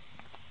make,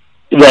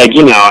 like,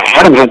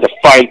 Adam had to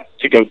fight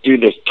to go do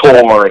this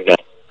tour and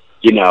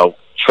to,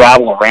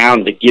 travel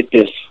around to get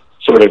this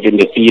sort of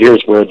into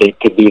theaters where they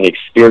could be an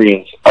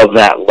experience of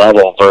that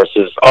level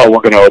versus,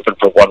 we're going to open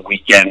for one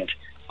weekend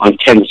on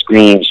 10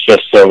 screens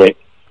just so it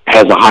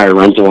has a higher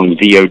rental on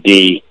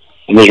VOD,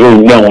 and there's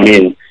really no one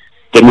in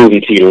the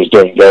movie theaters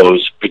doing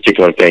those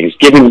particular things.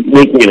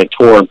 Making it a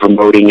tour and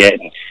promoting it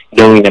and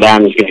knowing that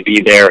Adam's going to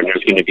be there and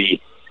there's going to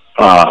be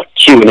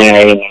Q&A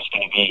and there's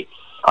going to be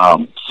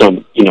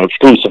some,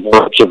 exclusive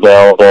merch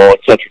available,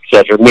 et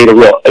cetera, made a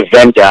real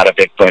event out of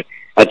it. But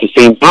at the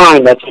same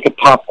time, that's like a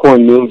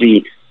popcorn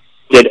movie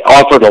that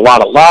offered a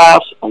lot of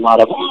laughs, a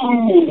lot of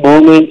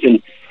moments,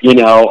 and,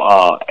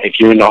 if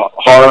you're into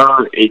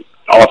horror, it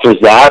offers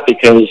that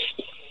because,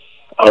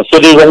 so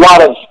there's a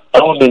lot of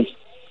elements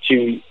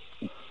to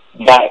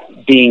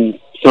that being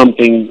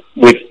something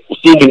with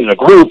seeing it in a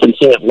group and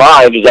seeing it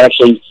live is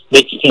actually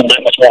makes it seem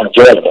that much more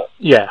enjoyable.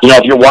 Yeah.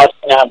 If you're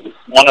watching that with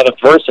one other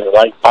person,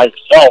 like by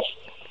yourself,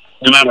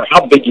 no matter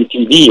how big your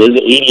TV is,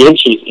 80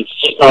 inches,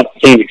 it's just not the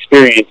same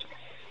experience.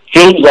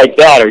 Films like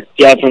that are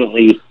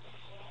definitely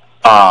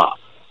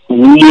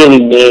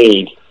really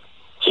made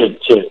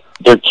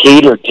they're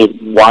catered to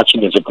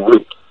watching as a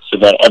group so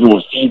that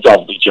everyone feeds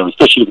off of each other,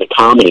 especially in the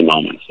comedy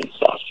moments and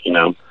stuff,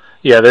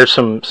 Yeah, there's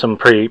some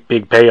pretty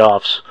big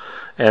payoffs,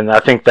 and I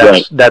think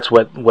that's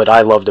what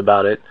I loved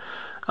about it.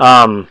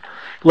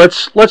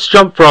 Let's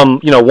jump from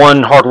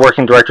one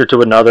hardworking director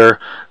to another.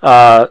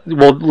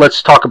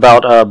 Let's talk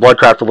about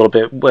Bloodcraft a little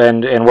bit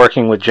and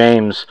working with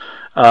James.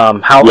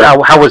 How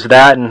was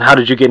that, and how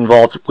did you get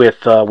involved with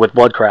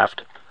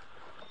Bloodcraft?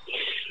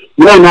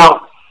 Yeah,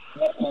 now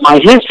my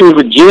history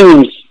with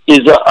James is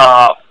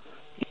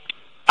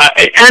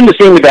and the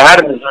same with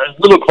Adam is a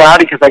little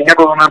cloudy because I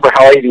never remember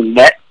how I even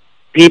met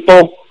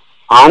people.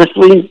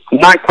 Honestly, I'm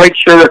not quite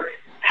sure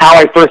how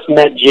I first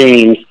met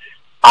James.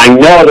 I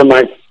know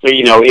that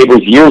it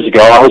was years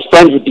ago. I was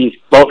friends with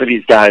both of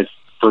these guys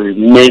for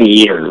many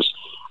years.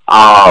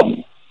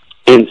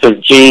 And so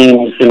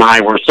James and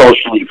I were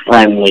socially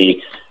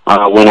friendly,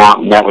 went out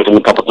and met with him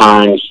a couple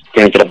times,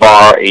 drank at a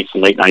bar, ate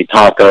some late night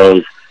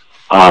tacos,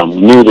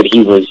 knew that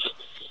he was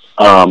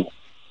a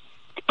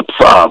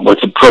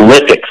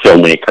prolific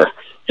filmmaker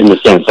in the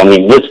sense. I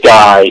mean, this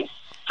guy,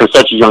 for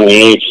such a young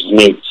age, has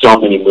made so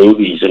many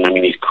movies, and I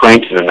mean, he's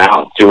cranking them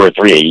out 2 or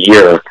 3 a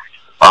year.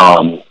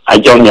 I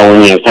don't know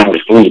when he has time to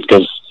sleep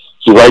because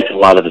he writes a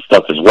lot of the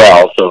stuff as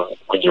well. So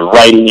when you're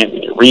writing it,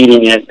 and you're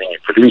reading it, and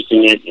you're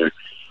producing it, and you're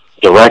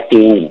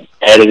directing and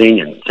editing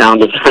and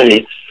sound design,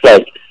 it's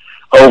like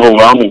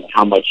overwhelming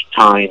how much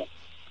time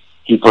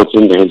he puts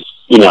into his,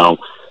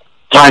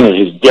 time of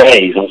his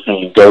days. I'm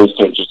saying goes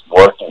to just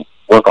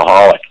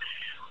workaholic.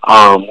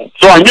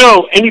 So I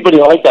know anybody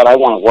like that I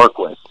want to work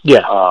with.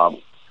 Yeah.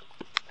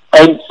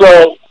 And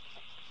so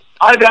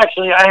I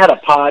have a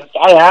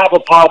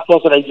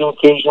podcast that I do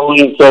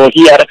occasionally, and so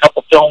he had a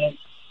couple films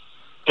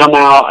come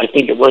out. I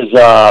think it was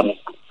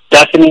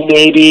Stephanie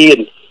maybe,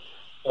 and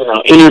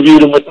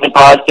interviewed him with my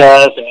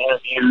podcast and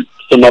interviewed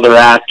some other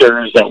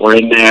actors that were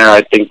in there.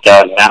 I think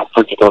that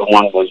particular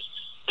one was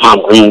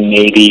Tom Green,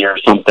 maybe, or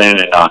something,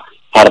 and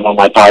had him on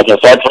my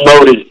podcast. So I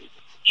promoted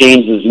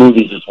James's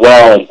movies as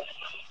well, and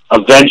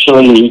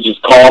eventually he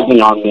just called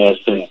me on this,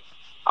 and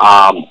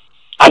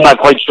I'm not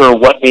quite sure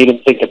what made him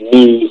think of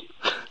me,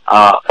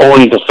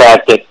 only the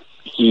fact that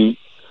he,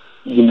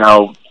 you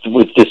know,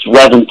 with this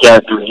Reverend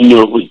character, he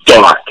knew it was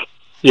dark.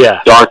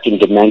 Yeah. Dark and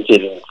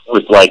demented, and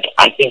was like,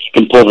 I think you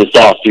can pull this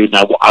off, dude,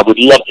 and I would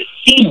love to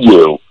see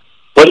you.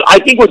 But I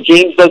think what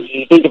James does, if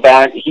you think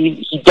about it,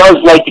 he does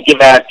like to give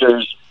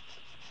actors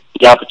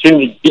the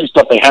opportunity to do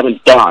stuff they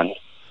haven't done,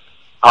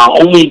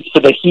 only so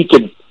that he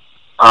can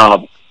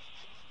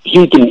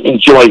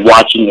enjoy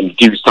watching them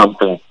do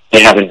something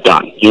they haven't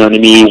done. You know what I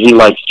mean? He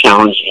likes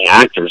challenging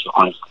actors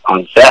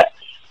on set,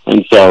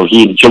 and so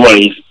he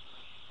enjoys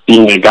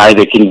being a guy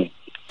that can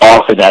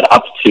offer that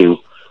up to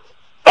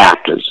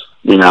actors.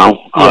 You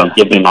know,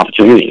 give them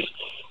opportunities,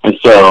 and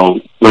so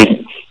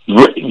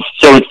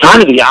it's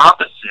kind of the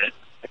opposite.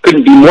 It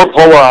couldn't be more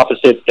polar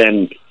opposite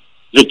than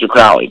Victor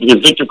Crowley,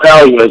 because Victor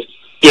Crowley was,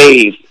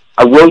 Dave,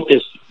 I wrote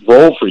this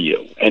role for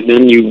you, and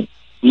then you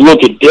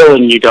look at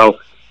Dylan and you go,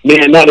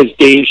 man, that is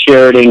Dave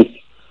Sheridan,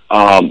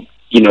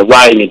 you know,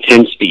 riding at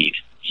 10-speed.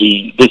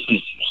 He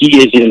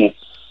is in,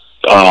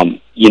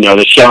 you know,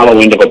 the shallow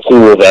end of a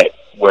pool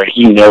where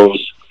he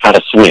knows how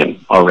to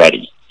swim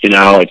already. You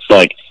know, it's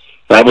like,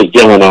 that was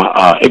Dylan.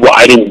 Well,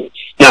 I didn't.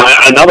 Now,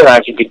 another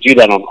actor could do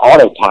that on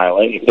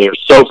autopilot if they are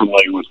so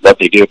familiar with what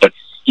they do. But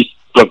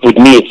with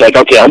me, it's like,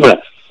 okay, I'm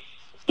gonna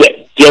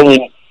get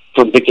Dylan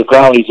from Victor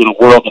Crowley's in a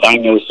world that I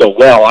know so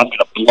well. I'm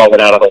gonna blow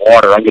it out of the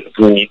water. I'm gonna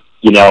bring it.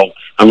 You know,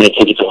 I'm gonna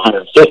take it to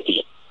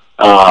 150.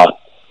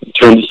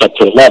 Turn this up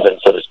to 11,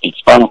 so to speak.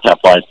 Spinal Tap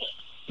wise.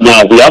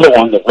 Now, the other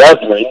one, the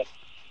Reverend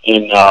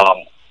in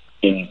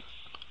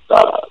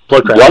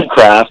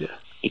Bloodcraft,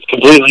 it's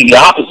completely the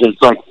opposite.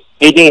 It's like,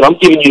 hey, Dave, I'm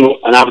giving you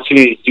an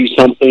opportunity to do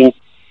something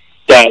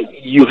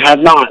that you have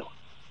not.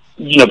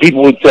 You know,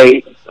 people would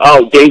say,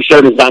 oh, Dave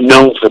Sheridan's not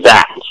known for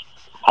that.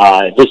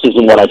 This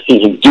isn't what I've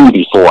seen him do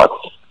before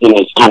in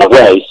this kind of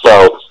way.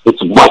 So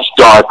it's much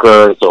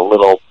darker. It's a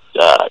little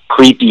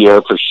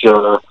creepier for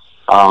sure.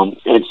 And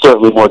it's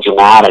certainly more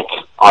dramatic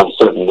on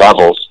certain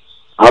levels.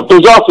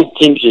 There's also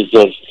tinges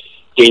of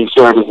Dave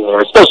Sheridan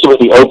there, especially with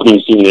the opening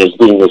scene as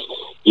being this,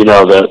 you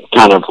know, the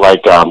kind of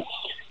like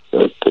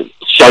the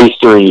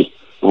shystery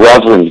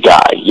Reverend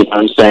guy, you know what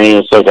I'm saying?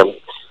 It's like the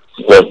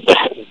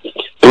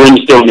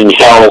brimstone and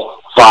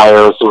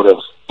hellfire sort of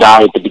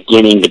guy at the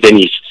beginning, but then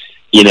he's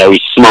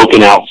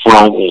smoking out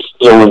front and he's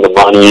stealing the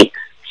money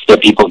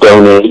that people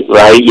donate,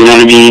 right? You know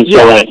what I mean? Yeah.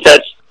 So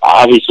that's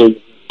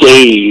obviously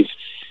Dave.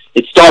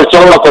 It starts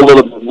off a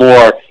little bit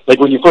more, like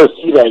when you first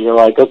see that, you're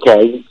like,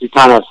 okay, you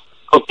kind of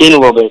hooked in a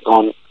little bit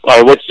on, all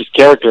right, what's this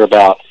character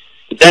about?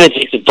 But then it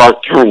takes a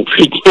dark turn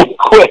pretty damn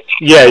quick.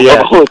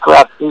 Yeah. Holy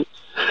crap, this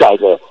guy's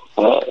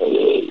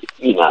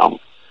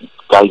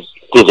guy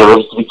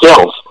deserves to be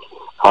killed.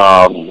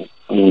 And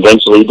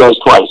eventually he does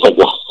twice, I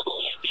guess.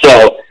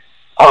 So,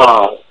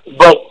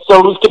 so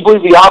it was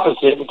completely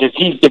opposite because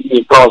he's giving me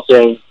a call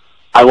saying,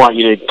 I want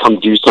you to come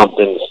do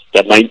something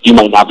that you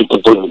might not be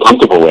completely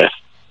comfortable with,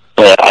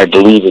 but I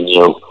believe in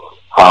you.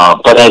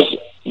 But as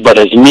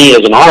me,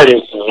 as an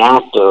artist and an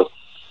actor,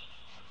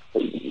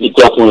 it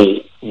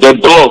definitely, they're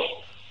both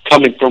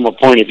coming from a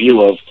point of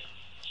view of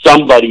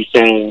somebody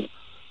saying,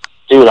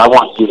 dude, I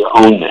want you to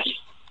own this.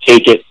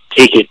 Take it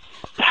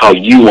how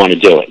you want to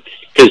do it.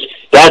 Because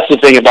that's the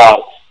thing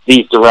about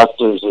these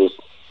directors is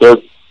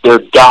they're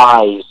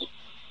guys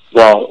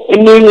that,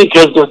 and mainly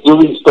because they're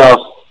doing stuff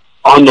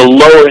on the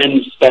lower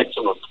end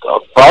spectrum of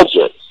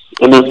budgets,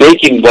 and they're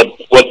making what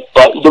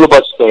little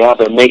budgets they have,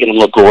 they're making them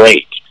look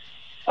great.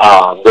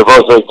 They're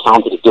both very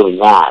talented at doing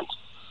that.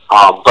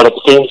 But at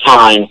the same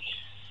time,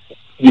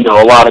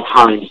 a lot of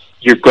times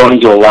you're going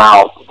to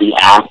allow the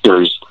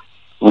actors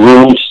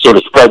room to sort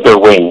of spread their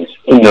wings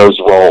in those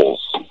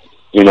roles,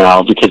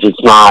 because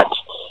it's not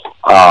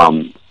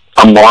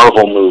a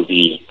Marvel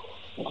movie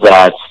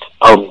that's,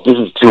 this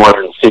is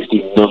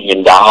 $250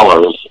 million,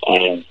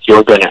 and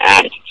you're going to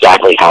act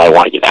exactly how I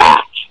want you to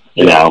act,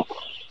 And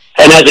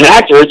as an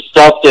actor, it's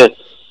tough to,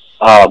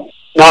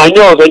 now I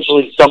know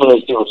eventually some of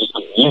those people just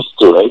get used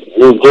to it.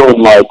 You're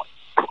doing like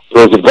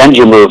those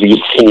Avenger movies,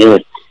 and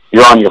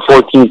you're on your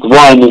 14th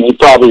one, and you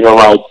probably are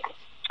like,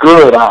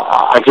 screw it,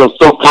 I feel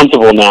so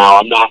comfortable now.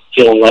 I'm not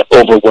feeling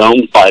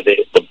overwhelmed by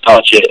the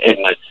budget and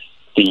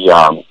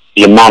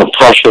the amount of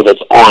pressure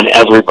that's on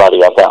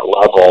everybody at that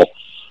level.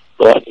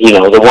 But,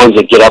 the ones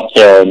that get up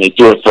there and they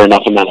do it for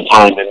enough amount of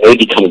time, and they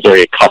become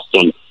very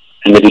accustomed,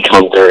 and they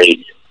become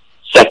very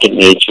second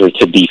nature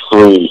to be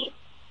free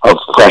of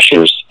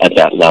pressures at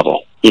that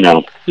level,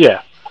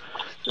 Yeah.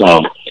 So,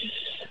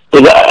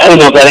 I don't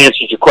know if that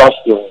answers your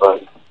question,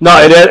 but... No,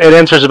 it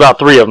answers about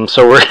 3 of them,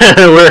 so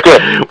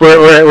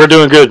we're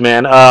doing good,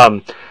 man.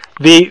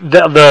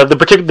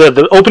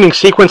 The opening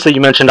sequence that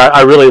you mentioned,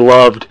 I really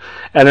loved,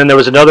 and then there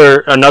was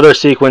another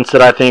sequence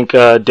that I think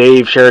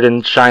Dave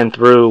Sheridan shined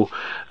through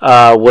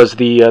was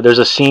there's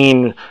a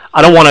scene.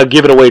 I don't want to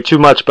give it away too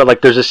much, but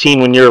like there's a scene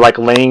when you're like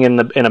laying in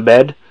a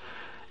bed,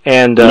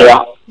 and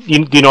do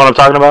you know what I'm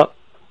talking about?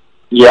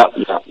 Yeah.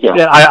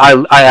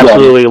 I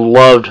absolutely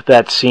loved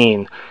that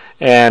scene,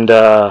 and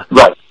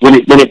right when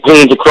it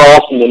pans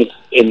across and then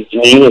it's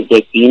name is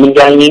the demon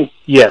guy name.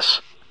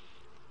 Yes.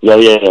 Yeah.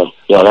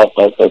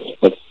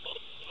 That's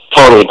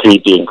totally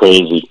creepy and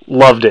crazy.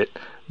 Loved it.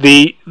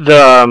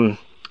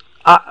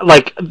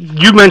 Like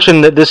you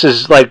mentioned that this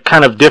is like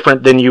kind of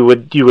different than you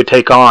would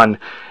take on,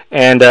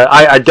 and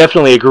I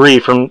definitely agree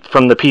from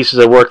the pieces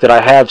of work that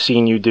I have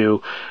seen you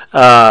do.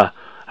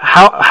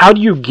 How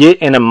do you get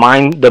in the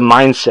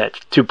mindset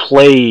to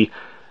play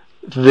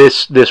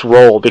this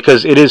role,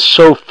 because it is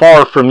so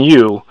far from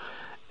you,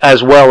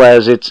 as well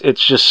as it's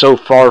just so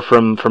far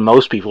from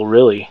most people,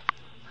 really.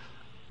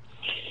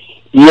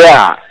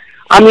 Yeah,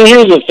 I mean,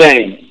 here's the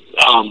thing.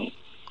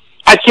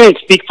 I can't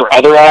speak for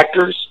other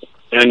actors,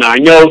 and I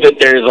know that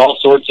there's all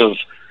sorts of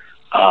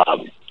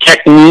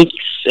techniques,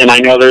 and I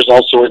know there's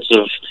all sorts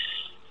of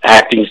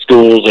acting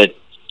schools that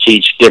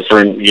teach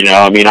different. You know,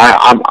 I mean,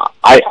 I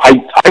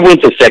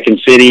went to Second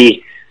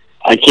City.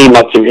 I came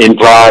up through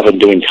improv and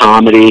doing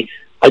comedy.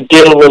 I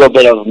did a little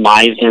bit of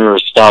Meisner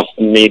stuff,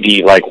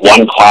 maybe like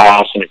one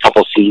class and a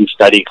couple scene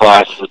study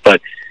classes,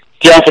 but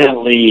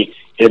definitely,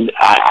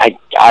 I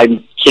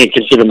can't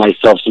consider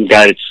myself some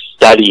guy that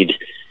studied,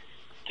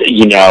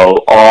 you know,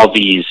 all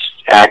these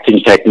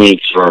acting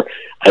techniques, or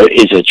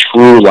is a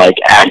true like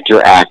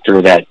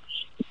actor that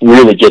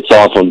really gets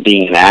off on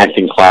being an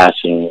acting class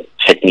and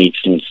techniques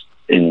and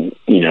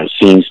you know,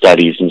 scene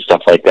studies and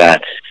stuff like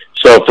that.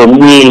 So for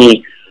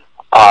me,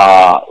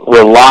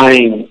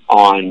 relying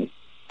on,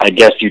 I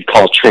guess you'd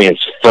call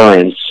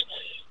transference,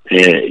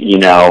 you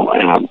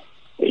know,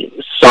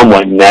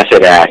 somewhat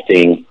method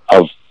acting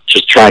of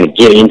just trying to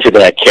get into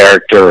that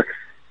character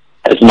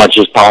as much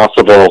as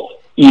possible,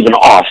 even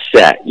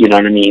offset, you know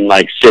what I mean?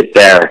 Like sit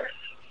there,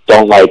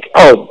 don't like,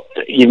 oh,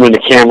 even when the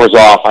camera's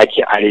off, I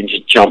didn't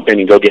just jump in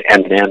and go get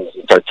M&Ms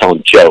and start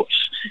telling jokes.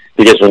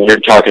 Because when you're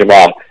talking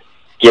about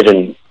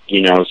giving,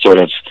 you know, sort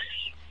of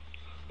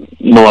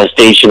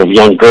molestation of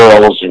young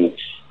girls and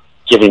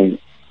giving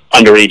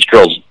underage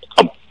girls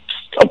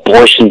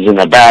abortions in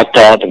the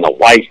bathtub and the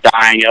wife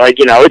dying, like,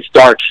 you know, it's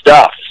dark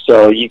stuff.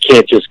 So you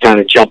can't just kind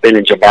of jump in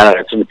and jump out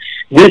of it. So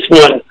this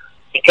one,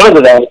 because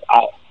of that,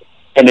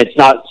 and it's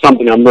not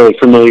something I'm really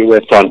familiar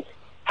with on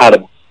how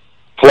to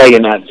play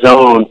in that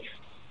zone,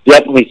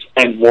 definitely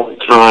spend more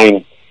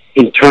time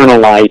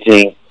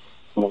internalizing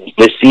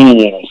the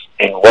scenes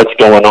and what's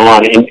going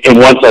on. And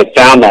once I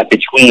found that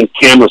between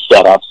camera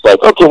setups,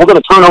 like, okay, we're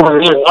going to turn over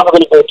here, now we're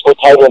going to go to a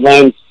tighter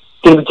lens,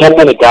 it's going to be 10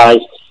 minutes, guys.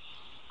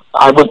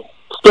 I would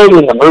stay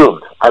in the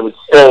mood. I would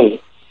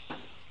stay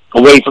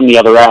away from the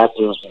other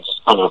actors and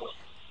just kind of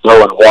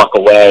go and walk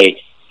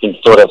away and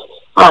sort of,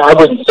 I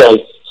wouldn't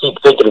say keep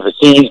thinking of the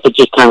scenes, but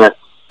just kind of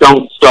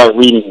don't start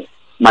reading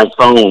my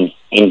phone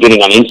and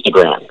getting on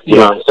Instagram. You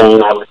know what I'm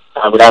saying?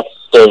 I would have to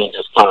stay and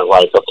just kind of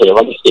like, okay,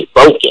 let me stay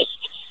focused.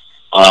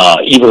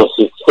 Even if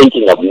it's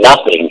thinking of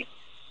nothing,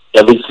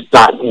 at least it's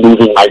not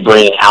moving my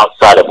brain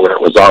outside of where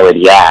it was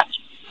already at.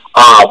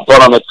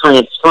 But on the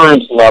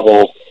transference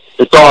level,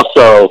 it's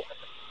also,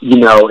 you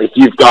know, if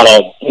you've got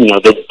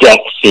the death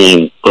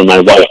scene when my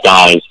wife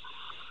dies,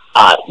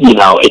 you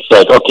know, it's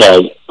like,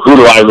 okay, who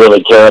do I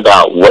really care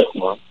about?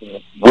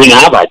 When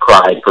have I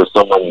cried for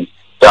someone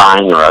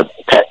dying, or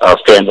a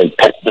family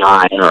pet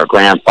dying, or a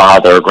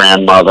grandfather, or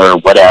grandmother,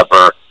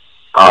 whatever?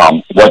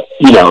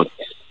 You know,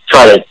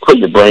 try to put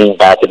your brain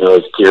back in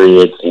those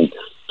periods and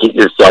get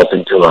yourself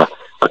into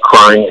a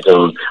crying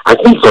zone. I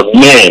think for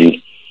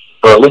men,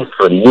 or at least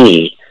for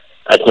me,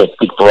 I can't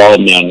speak for all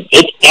men,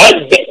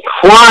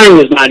 crying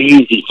is not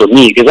easy for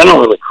me because I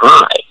don't really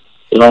cry.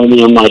 You know what I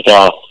mean? I'm like,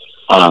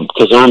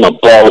 because I'm a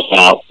balls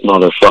out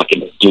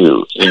motherfucking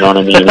dude. You know what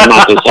I mean? I'm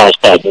not this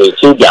hashtag Me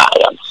Too guy.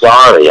 I'm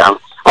sorry.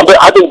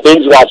 I've been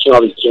binge watching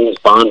all these James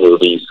Bond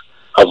movies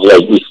of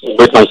like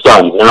with my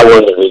son. Now we're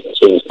in the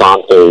James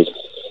Bond phase,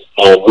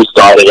 and we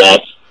started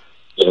at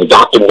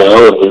Dr.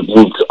 No, and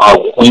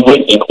we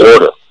went in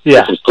order.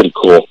 Yeah, which is pretty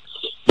cool.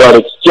 But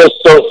it's just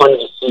so funny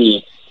to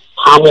see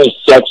how many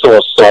sexual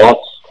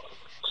assaults,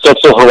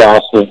 sexual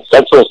harassment,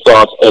 sexual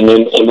assaults, and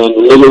then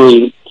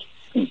literally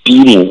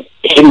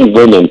hitting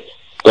women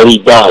that he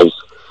does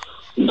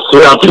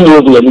throughout the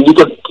movie. I mean, you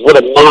could put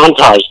a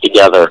montage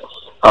together.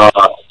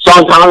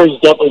 Sean Connery is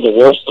definitely the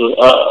worst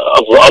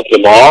of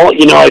them all.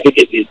 You know, I think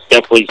it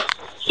definitely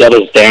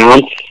settles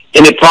down,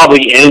 and it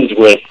probably ends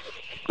with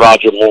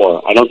Roger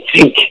Moore. I don't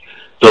think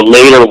the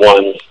later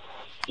ones,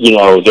 you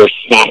know, they're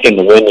smacking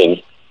the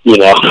women, you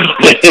know,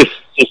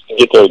 just to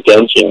get their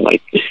attention,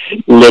 like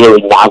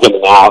literally knocking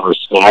them out or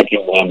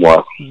smacking them.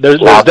 Or there's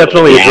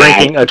definitely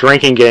a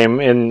drinking game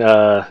in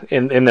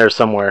there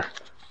somewhere.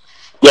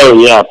 Yeah,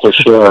 yeah, for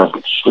sure.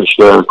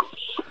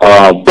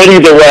 But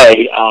either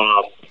way,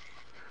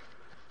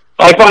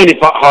 I find it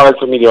hard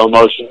for me to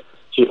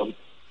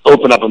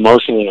open up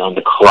emotionally on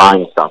the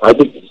crime stuff. I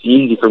think it's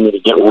easy for me to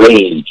get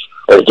rage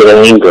or get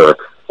anger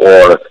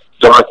or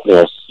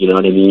darkness, you know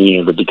what I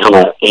mean, to become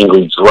an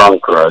angry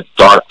drunk or a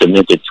dark,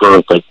 demented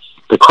drunk. Like,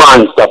 the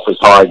crime stuff was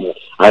hard, and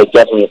I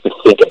definitely have to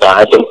think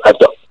about it.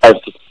 I've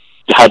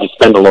had to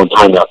spend a long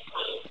time to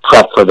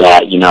prep for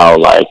that, you know,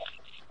 like,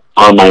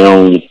 on my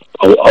own,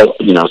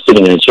 you know,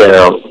 sitting in a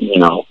chair, you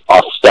know,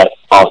 off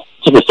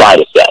to the side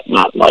of set,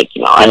 not like,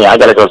 you know, I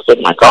gotta go sit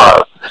in my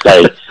car,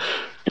 say,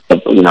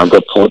 you know, go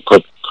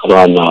put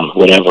on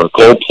whatever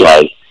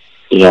Coldplay,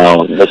 you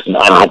know. Listen,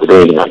 I don't have to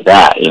do anything like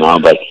that, you know,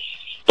 but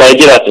I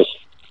did have to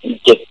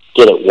get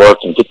it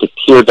working, get the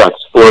tear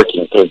ducts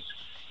working, because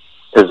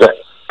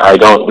I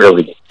don't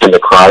really tend to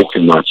cry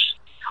too much,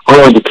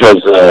 only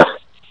because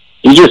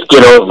you just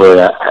get over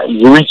it.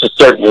 You reach a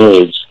certain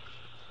age.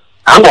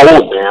 I'm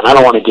old, man. I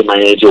don't want to give my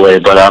age away,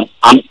 but I'm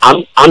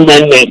in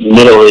that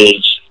middle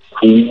age,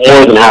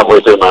 more than halfway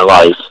through my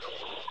life.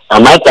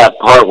 I'm at that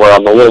part where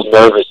I'm a little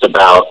nervous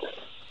about.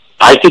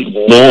 I think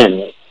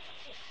men,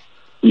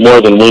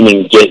 more than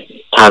women, get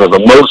kind of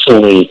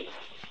emotionally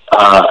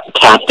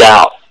tapped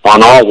out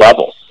on all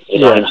levels. You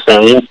know what I'm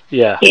saying?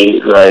 Yeah.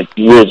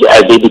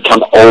 As they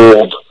become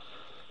old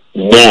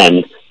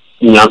men,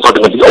 you know, I'm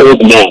talking about the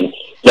old men,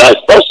 now,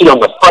 especially on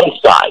the funny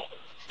side,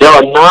 there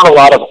are not a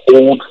lot of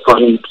old,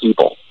 funny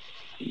people.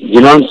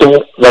 You know what I'm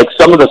saying? Like,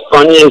 some of the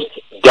funniest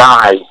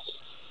guys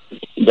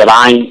that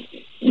I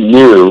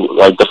knew,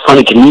 like the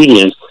funny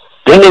comedians,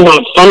 then they're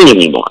not funny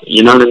anymore.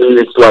 You know what I mean?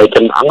 It's like,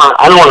 and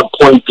I don't want to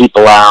point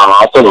people out.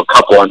 I'll throw a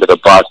couple under the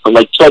bus, but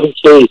like Chevy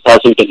Chase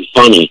hasn't been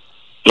funny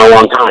in a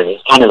long time.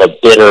 He's kind of a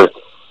bitter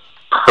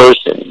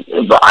person,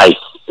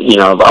 you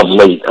know, of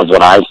late, of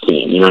what I've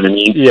seen. You know what I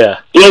mean? Yeah.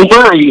 You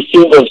know, you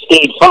seem to have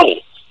stayed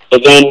funny.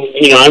 But then,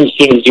 you know, I haven't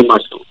seen him do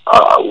much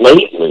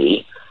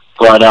lately.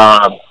 But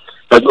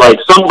like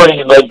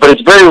somebody, like, but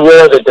it's very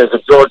rare that there's a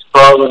George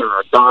Carlin or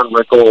a Don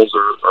Rickles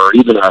or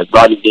even a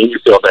Rodney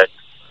Dangerfield that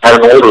at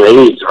an older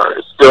age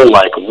are still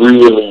like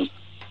really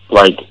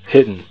like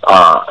hitting,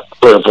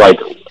 sort of like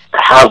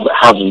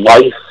have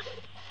life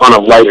on a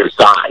lighter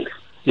side.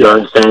 You know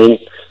what I'm saying?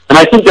 And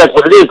I think that's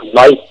what it is.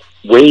 Life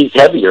weighs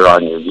heavier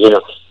on you. You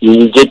know,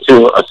 you get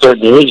to a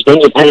certain age, then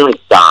your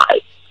parents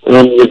die. And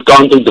then you've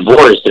gone through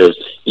divorces.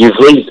 You've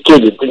raised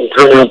kids that didn't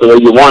turn out the way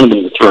you wanted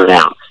them to turn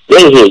out.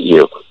 They hate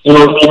you. You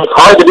know what I mean? It's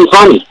hard to be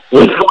funny.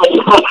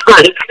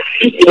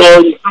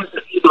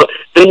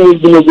 Then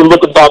you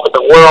look about at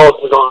the world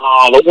and going,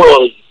 oh, the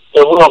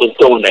world is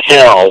going to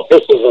hell.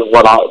 This isn't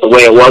the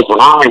way it was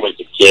when I was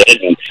a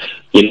kid. And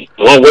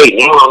well, wait,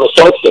 now I'm a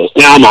socialist.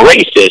 Now I'm a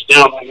racist.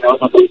 Now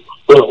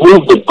we've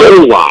moved the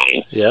goal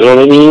line. Yeah. You know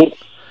what I mean?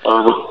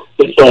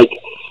 It's like,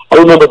 I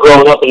remember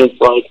growing up, and it's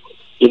like,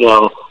 you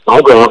know,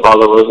 my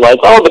grandfather was like,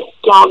 oh,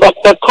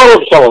 that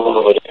colored fellow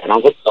over there. And I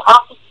was like, how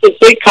did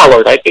they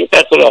colored? I think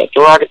that's a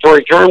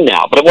derogatory term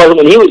now. But it wasn't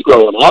when he was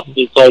growing up.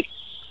 It's like,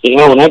 you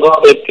know, when I grew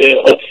up,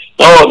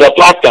 the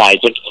black guys.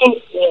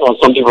 You know,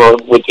 some people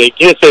would say,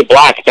 can't say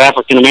black, it's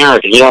African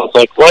American. You know, it's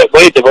like,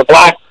 wait, they were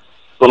black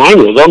when I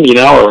knew them, you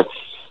know,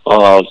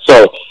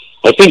 so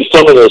I think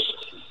some of this,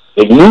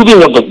 like,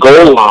 moving of the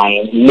goal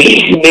line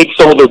makes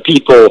older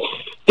people,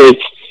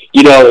 it's,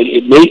 you know,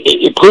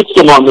 it puts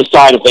them on the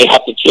side if they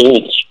have to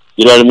change,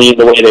 you know what I mean,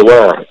 the way they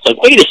were. It's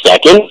like, wait a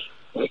second,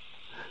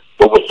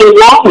 what was so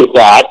wrong with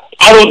that?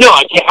 I don't know.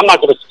 I'm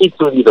not going to speak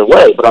to it either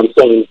way, but I'm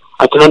saying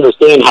I can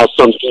understand how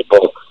some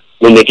people,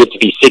 when they get to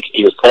be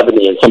 60 or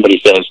 70 and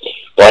somebody says,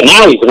 well,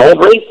 now he's an old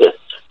racist.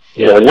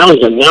 Yeah. Now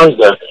he's an old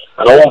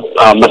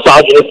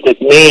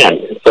misogynistic man.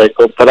 It's like,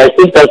 but I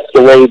think that's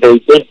the way they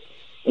did,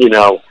 you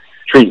know,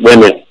 treat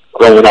women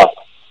growing up.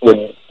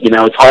 When, you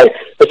know, it's hard.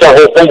 It's the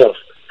whole thing of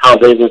how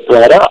they were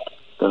brought up.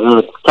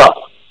 It's tough.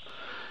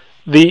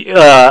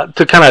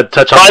 To kind of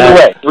touch on that. By the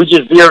way, we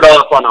just veered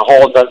off on a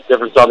whole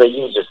different subject.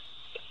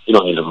 You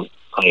don't need to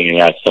play any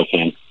of that stuff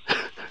in.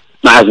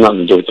 That has nothing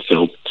to do with the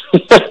film.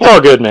 It's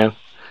all good, man.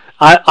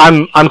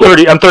 I'm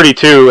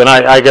 32, and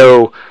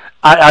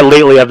I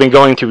lately I've been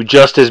going to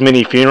just as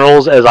many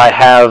funerals as I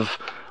have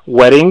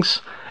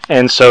weddings,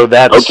 and so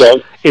that's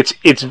okay.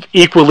 It's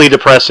equally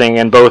depressing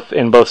in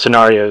both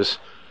scenarios.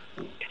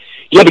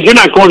 Yeah, but you're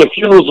not going to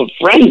funerals of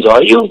friends,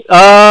 are you?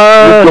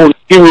 You're going to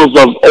funerals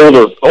of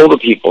older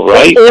people,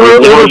 right?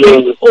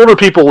 Older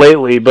people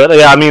lately, but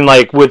yeah, I mean,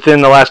 like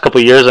within the last couple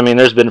of years, I mean,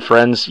 there's been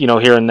friends, you know,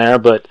 here and there,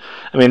 but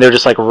I mean, they're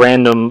just like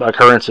random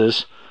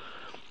occurrences.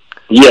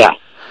 Yeah.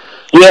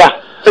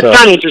 It's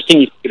kind of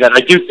interesting you say that.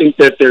 I do think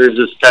that there's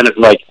this kind of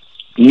like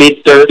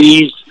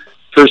mid-30s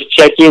first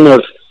check-in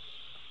of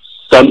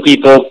some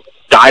people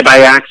die by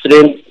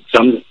accident.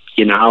 Some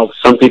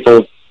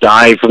people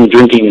die from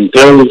drinking and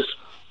pills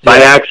by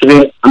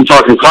accident. I'm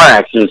talking car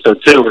accidents though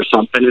too, or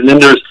something. And then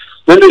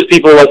there's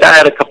people like, I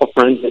had a couple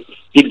friends that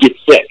did get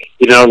sick.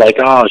 You know, like,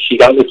 oh, she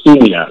got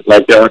leukemia.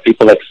 Like, there are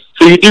people like,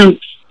 so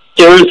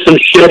there is some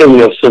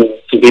shedding of some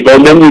people,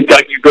 and then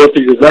you go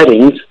through your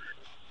weddings,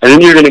 and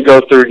then you're going to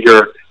go through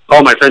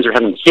all my friends are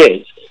having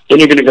kids. Then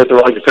you're going to go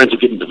through all your friends are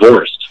getting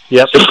divorced.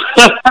 Yep.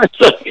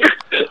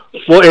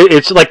 Well,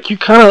 it's like you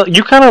kind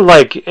of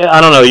like, I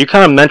don't know. You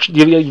kind of mentioned,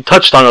 you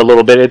touched on it a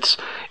little bit.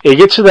 It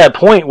gets to that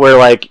point where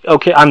like,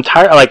 okay, I'm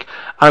tired. Like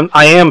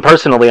I am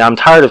personally, I'm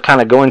tired of kind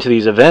of going to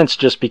these events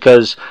just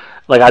because,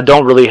 like, I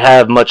don't really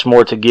have much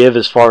more to give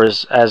as far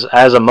as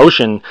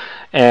emotion,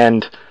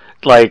 and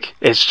like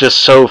it's just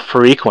so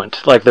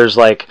frequent. Like there's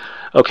like,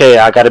 okay,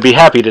 I got to be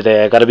happy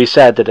today, I got to be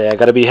sad today, I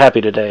got to be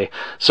happy today.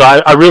 So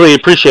I really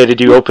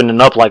appreciated you opening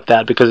up like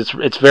that, because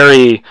it's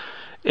very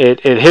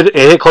it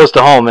hit close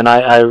to home, and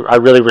I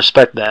really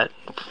respect that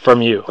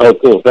from you. Oh,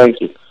 cool,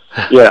 thank you.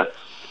 Yeah,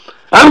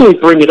 I only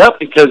bring it up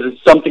because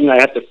it's something I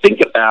have to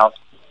think about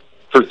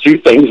for two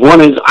things.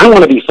 One is I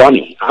want to be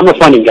funny. I'm a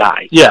funny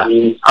guy. Yeah. I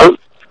mean,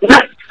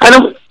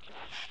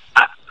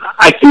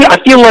 I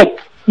feel like,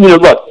 you know,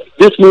 look,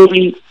 this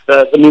movie,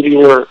 the movie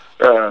where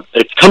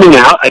it's coming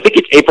out, I think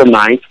it's April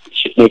 9th. We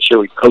should make sure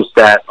we post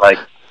that, like,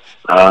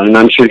 and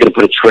I'm sure you're going to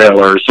put a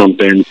trailer or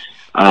something.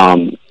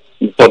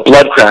 But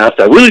Bloodcraft,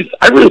 I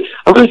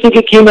really think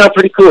it came out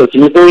pretty cool. It's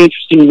a very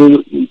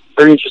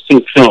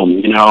interesting film,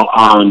 you know.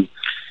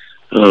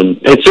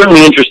 It's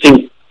certainly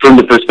interesting from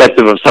the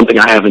perspective of something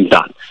I haven't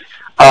done.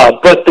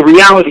 But the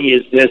reality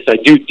is this: I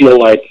do feel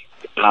like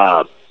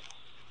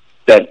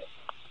that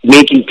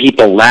making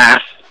people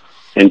laugh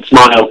and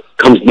smile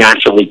comes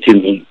naturally to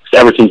me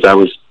ever since I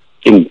was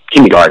in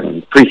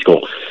kindergarten,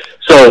 preschool.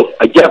 So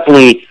I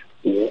definitely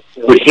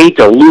would hate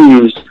to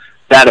lose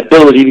that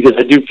ability, because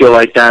I do feel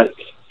like that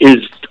is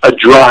a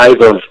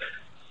drive of,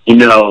 you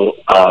know,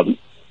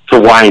 for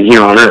why I'm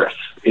here on Earth.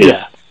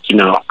 Yeah. You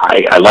know,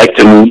 I like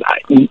to,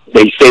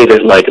 they say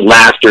that, like,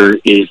 laughter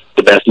is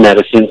the best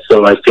medicine,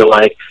 so I feel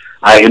like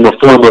I am a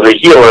form of a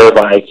healer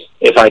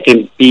if I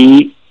can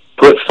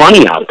put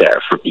funny out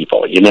there for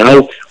people, you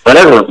know?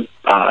 Whatever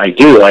I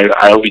do,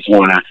 I always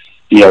want to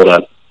be able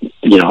to,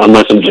 you know,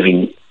 unless I'm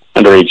giving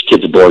underage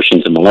kids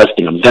abortions and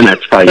molesting them, then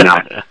that's probably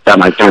not that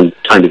my time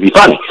to be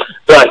funny.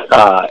 But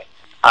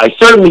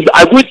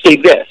I would say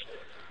this: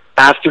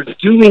 after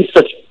doing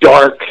such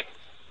dark,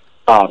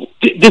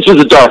 this was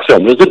a dark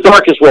film. It was the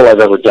darkest role I've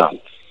ever done,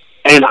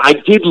 and I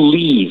did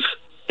leave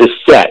the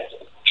set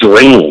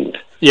drained.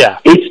 Yeah,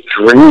 it's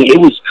draining. It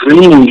was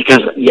draining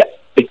because, yeah,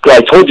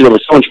 I told you there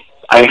was so much.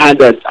 I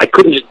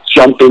couldn't just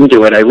jump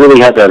into it. I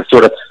really had to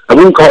sort of, I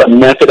wouldn't call it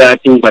method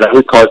acting, but I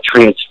would call it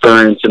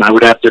transference, and I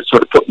would have to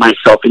sort of put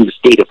myself in the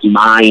state of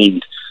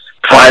mind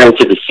prior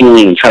to the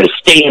scene and try to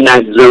stay in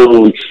that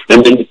zone,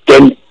 and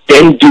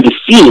then do the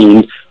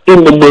scene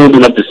in the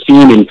moment of the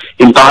scene and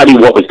embody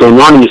what was going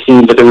on in the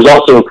scene. But there was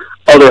also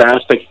other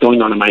aspects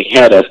going on in my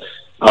head of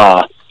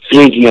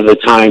thinking of the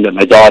time that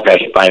my dog got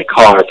hit by a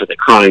car for the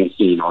crying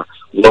scene, or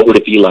what would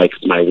it be like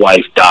if my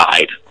wife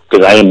died,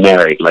 because I am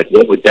married. Like,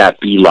 what would that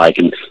be like?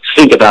 And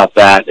think about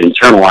that,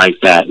 internalize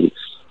that, and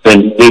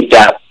then make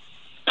that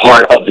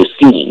part of the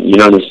scene. You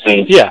know what I'm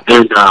saying? Yeah.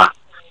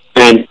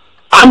 And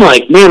I'm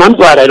like, man, I'm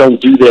glad I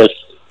don't do this.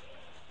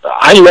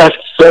 I left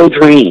so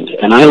drained,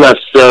 and I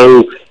left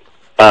so,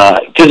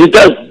 because it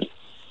does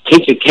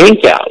take your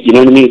tank out. You know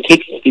what I mean?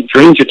 It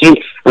drains your tank,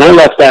 and I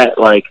left that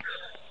like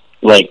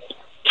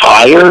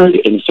tired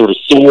and sort of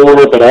sore,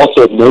 but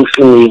also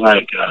emotionally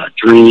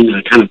drained,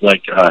 and kind of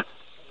like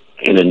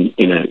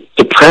in a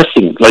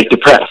depressing,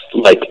 depressed,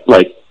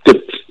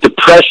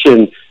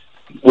 depression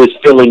was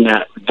filling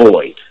that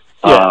void.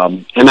 Yeah.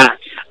 And I,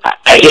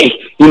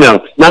 you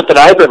know, not that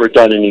I've ever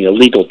done any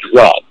illegal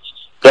drugs,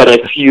 but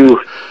if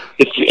you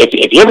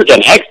ever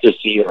done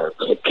ecstasy or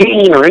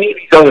cocaine or any of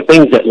these other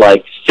things that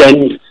like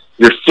send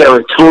your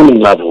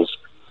serotonin levels,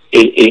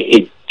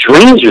 it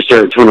drains your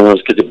serotonin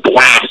levels because it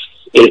blasts.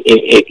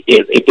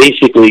 It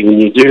basically,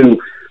 when you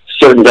do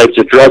certain types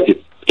of drugs,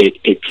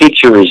 it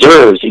takes your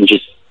reserves and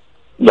just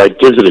like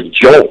gives it a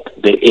jolt.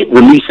 It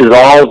releases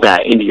all of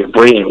that into your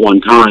brain at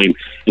one time,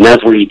 and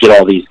that's where you get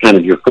all these kind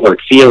of euphoric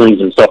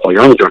feelings and stuff while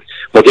you're on the drug.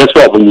 But guess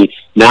what? When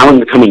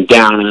you're coming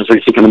down, and that's where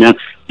you see coming down,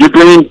 your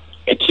brain,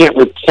 it can't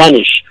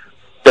replenish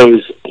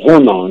those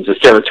hormones, the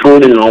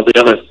serotonin and all the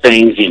other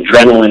things, the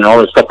adrenaline and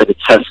all the stuff that it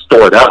has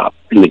stored up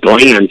in the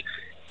gland.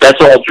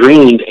 That's all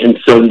drained, and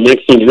so the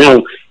next thing you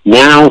know,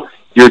 now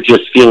you're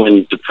just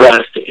feeling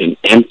depressed and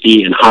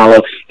empty and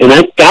hollow. And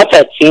I got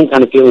that same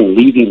kind of feeling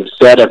leaving the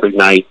set every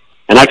night.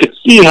 And I could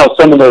see how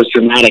some of those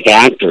dramatic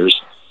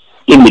actors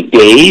in the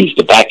days,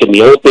 back in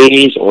the old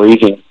days, or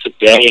even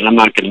today, and I'm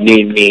not going to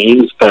name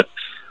names, but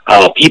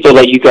people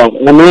that you go,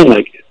 well, man,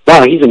 like,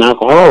 wow, he's an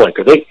alcoholic.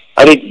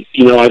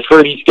 I've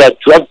heard he's got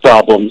drug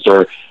problems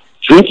or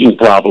drinking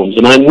problems.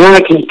 And I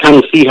can kind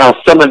of see how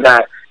some of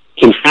that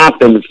can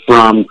happen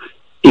from,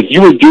 if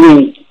you were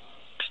doing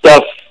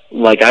stuff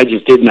like I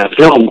just did in that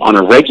film on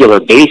a regular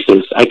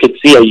basis, I could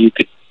see how you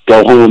could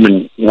go home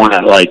and want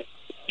to, like,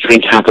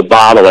 drink half a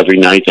bottle every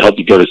night to help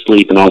you go to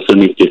sleep, and also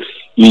need to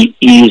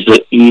ease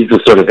the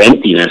sort of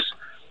emptiness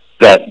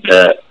that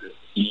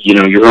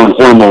your own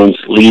hormones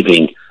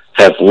leaving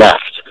have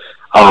left.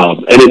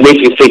 And it makes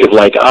me think of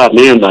like, oh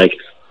man, like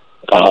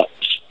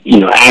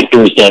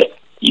actors that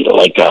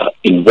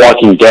in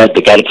Walking Dead,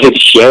 the guy that played the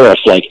sheriff,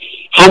 like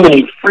how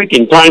many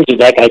freaking times did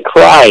that guy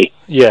cry?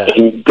 Yeah.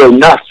 And go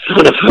nuts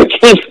on a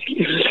fucking,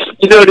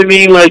 you know what I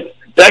mean? Like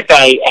that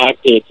guy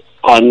acted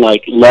on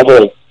like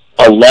level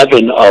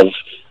 11 of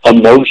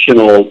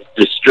emotional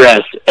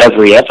distress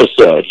every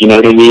episode. You know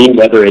what I mean?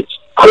 Whether it's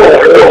or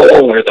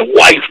the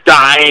wife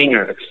dying,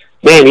 or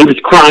man, he was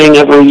crying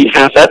every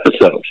half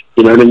episode.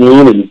 You know what I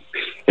mean?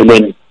 And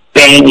then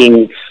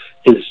banging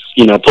his,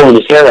 pulling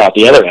his hair out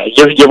the other end.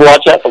 You ever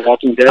watch that, The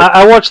Walking Dead?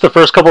 I watched the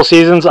first couple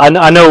seasons. I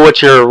know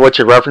what you're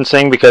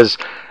referencing, because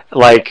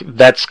like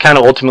that's kind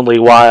of ultimately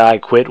why I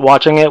quit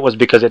watching it, was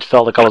because it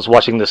felt like I was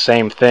watching the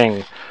same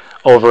thing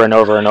over and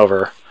over and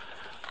over.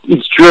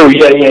 It's true.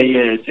 Yeah.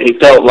 It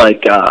felt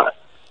like, okay,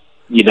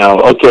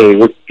 it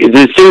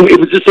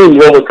was the same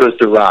roller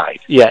coaster ride.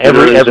 Yeah,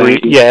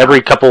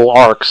 every couple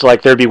arcs,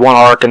 like there'd be one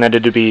arc, and then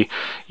it'd be,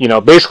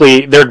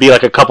 basically there'd be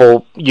like a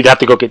couple. You'd have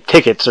to go get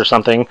tickets or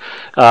something,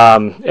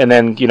 and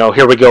then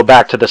here we go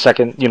back to the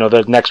second,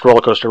 the next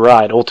roller coaster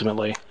ride.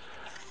 Ultimately.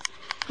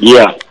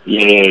 Yeah,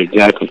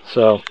 exactly.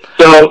 So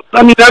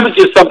I mean, that was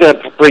just something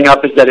to bring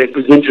up, is that it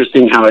was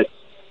interesting how it.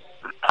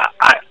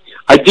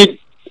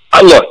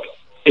 I look,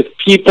 if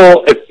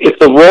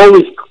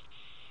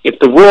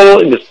the role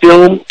in the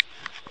film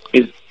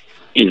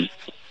is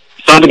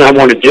something I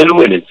want to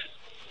do, and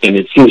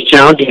it seems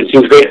challenging, it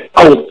seems great,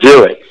 I will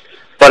do it.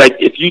 But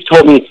if you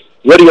told me,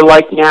 what do you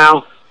like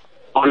now?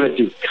 I want to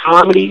do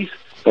comedies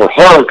or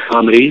horror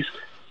comedies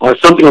or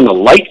something on the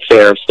light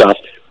fare stuff,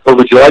 or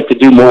would you like to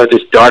do more of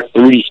this dark,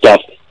 broody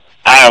stuff?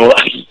 I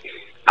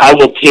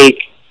will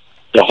take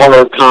the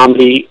horror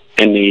comedy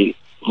and the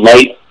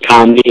light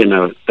comedy and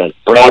the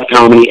broad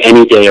comedy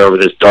any day over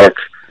this dark.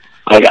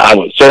 I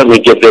would certainly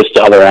give this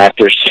to other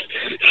actors,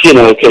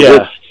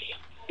 because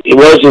it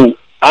wasn't.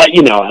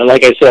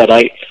 Like I said,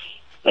 I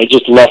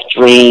just left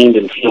drained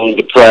and feeling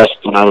depressed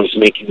when I was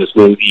making this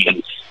movie,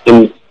 and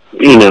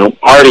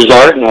art is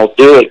art, and I'll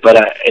do it. But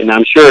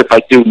I'm sure if I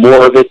do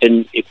more of it,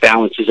 then it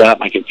balances out,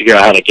 and I can figure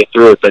out how to get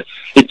through it. But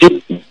it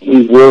did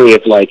me worry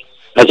of, like,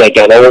 as I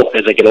get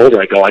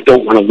older, I go, I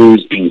don't want to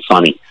lose being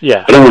funny.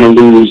 Yeah, I don't want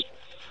to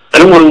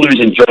lose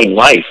enjoying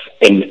life,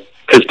 and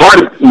because part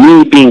of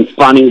me being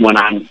funny when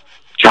I'm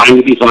trying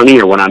to be funny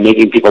or when I'm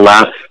making people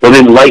laugh, well,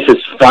 then life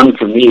is fun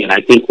for me. And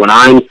I think when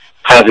I'm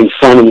having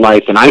fun in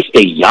life, and I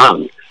stay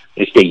young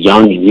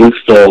and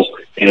youthful,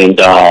 and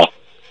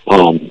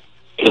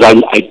because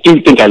I do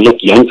think I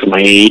look young for my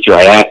age, or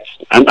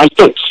I'm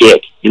still a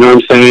kid. You know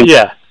what I'm saying?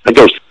 Yeah. I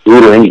go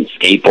scootering and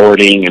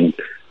skateboarding and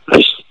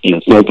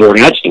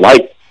snowboarding. I just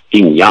like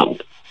being young.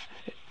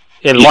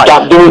 In you life.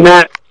 Stop doing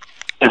that.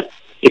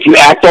 If you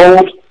act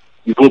old,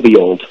 you will be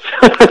old.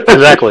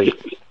 Exactly.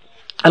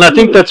 And I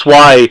think that's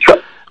why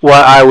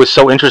I was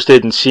so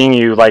interested in seeing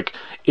you like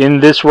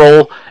in this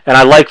role, and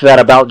I like that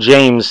about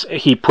James.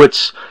 He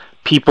puts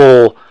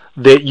people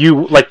that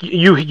you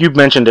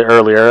mentioned it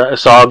earlier,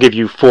 so I'll give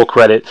you full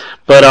credit.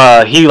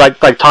 But he like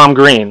Tom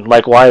Green,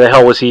 like why the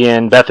hell was he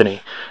in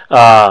Bethany?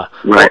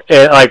 Right.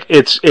 Like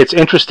it's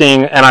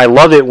interesting, and I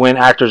love it when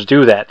actors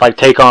do that, like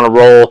take on a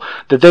role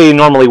that they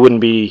normally wouldn't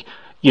be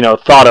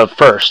thought of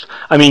first.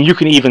 I mean, you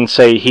can even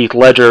say Heath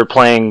Ledger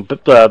playing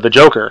the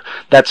Joker.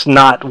 That's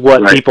not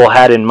what people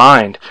had in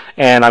mind.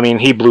 And, I mean,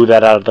 he blew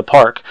that out of the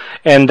park.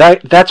 And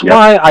that's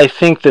why I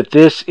think that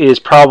this is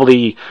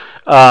probably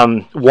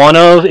one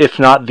of, if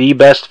not the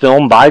best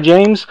film by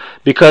James,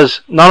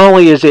 because not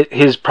only is it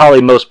his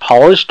probably most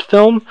polished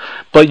film,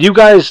 but you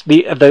guys,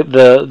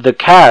 the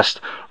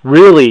cast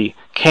really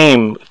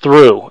came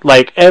through.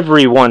 Like,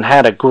 everyone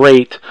had a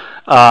great,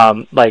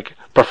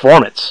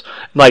 performance.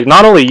 Like,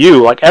 not only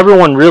you, like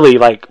everyone really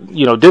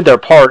did their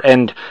part,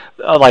 and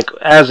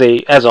as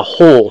a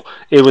whole,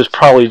 it was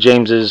probably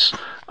James's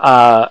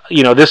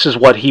this is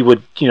what he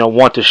would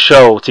want to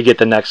show to get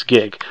the next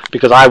gig,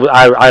 because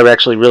I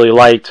actually really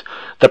liked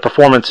the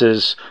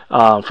performances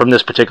from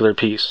this particular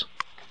piece.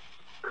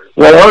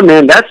 Well,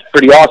 man, that's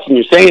pretty awesome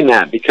you're saying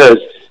that, because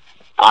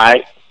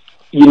I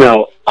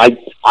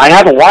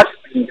haven't watched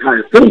the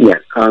entire film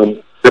yet.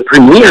 The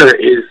premiere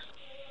is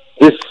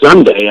this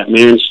Sunday at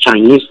Man's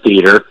Chinese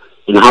Theater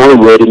in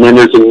Hollywood, and then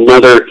there's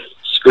another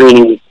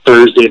screening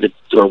Wednesday the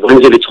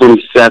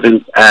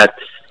 27th at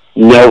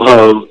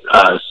NoHo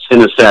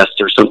Cinefest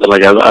or something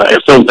like that,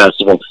 a film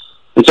festival.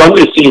 And so I'm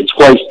going to see it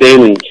twice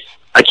then, and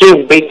I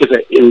can't wait,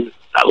 because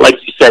like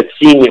you said,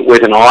 seeing it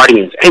with an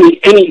audience.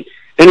 Any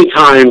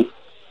time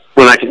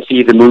when I can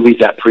see the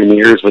movies at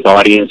premieres with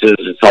audiences,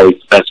 it's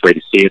always the best way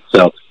to see it.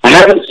 So I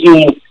haven't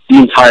seen the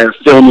entire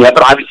film yet,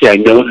 but obviously I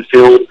know the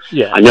film.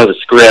 Yeah. I know the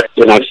script,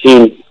 and I've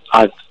seen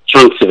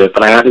chunks of it,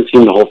 but I haven't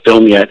seen the whole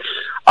film yet.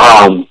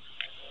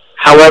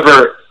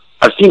 However,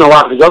 I've seen a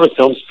lot of his other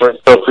films.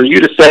 So for you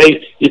to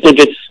say you think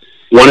it's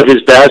one of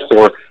his best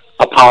or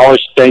a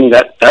polished thing,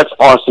 that's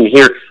awesome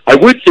here. I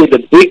would say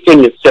the big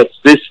thing that sets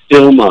this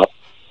film up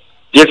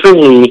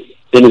differently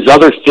than his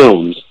other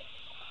films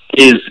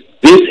is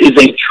this is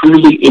a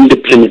truly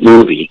independent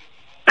movie,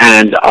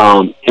 and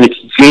it's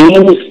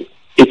James.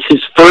 It's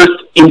his first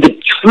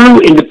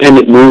true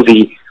independent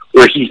movie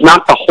where he's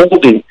not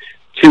beholden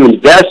to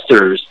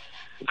investors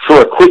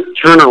for a quick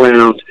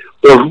turnaround,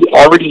 or who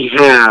already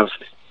have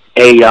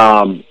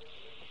a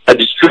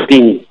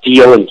distributing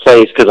deal in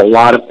place, because a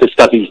lot of the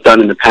stuff he's done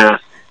in the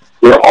past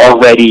were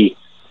already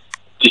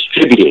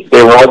distributed.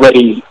 They were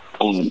already,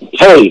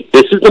 hey,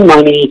 this is the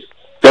money,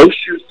 go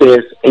shoot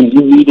this, and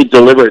you need to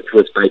deliver it to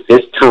us by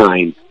this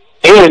time,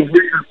 and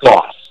we're your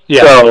boss.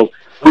 Yeah. So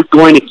we're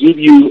going to give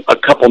you a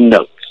couple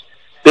notes.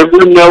 There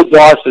were no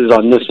bosses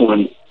on this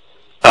one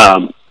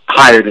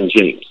higher than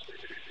James.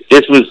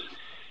 This was,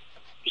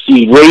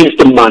 he raised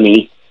the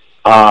money,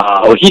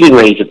 or he didn't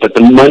raise it, but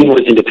the money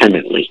was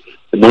independently.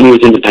 The money was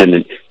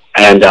independent,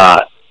 and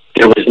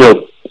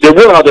there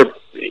were other,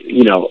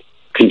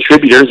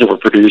 contributors that were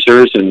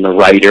producers, and the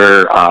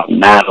writer,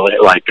 Madeline,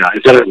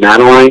 is that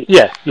Madeline?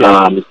 Yeah.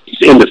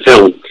 In the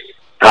film.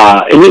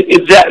 And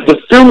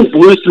the film is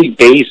loosely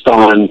based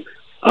on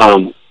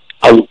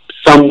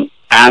some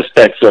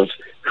aspects of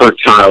her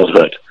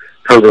childhood,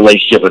 her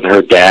relationship with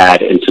her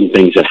dad, and some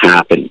things that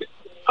happened.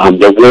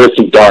 There were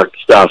some dark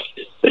stuff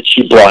that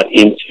she brought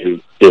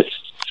into this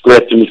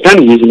script and was kind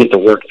of using it to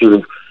work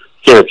through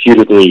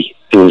therapeutically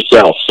through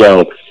herself.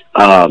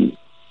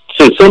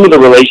 So some of the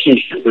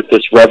relationship with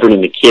this Reverend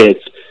and the kids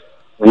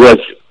was,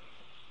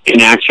 in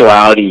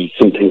actuality,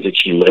 some things that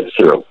she lived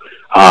through.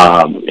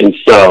 And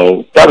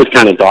so that was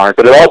kind of dark.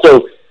 But it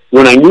also,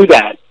 when I knew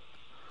that,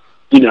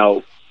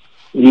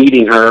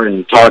 meeting her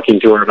and talking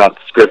to her about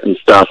the script and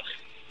stuff,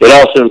 it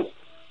also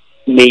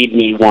made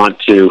me want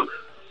to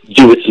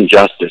do it some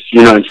justice.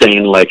 You know what I'm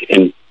saying?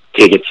 And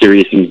take it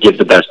serious and give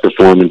the best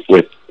performance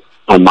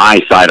on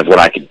my side of what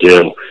I could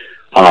do,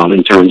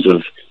 in terms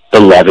of the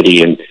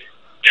levity and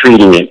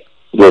treating it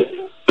with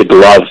the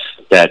gloves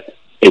that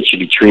it should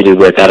be treated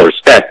with, out of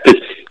respect.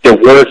 Because there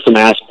were some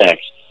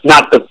aspects,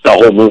 not the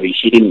whole movie.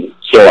 She didn't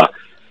kill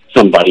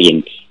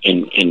somebody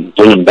and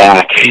bring him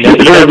back. You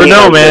never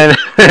know, man.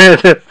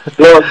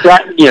 Well,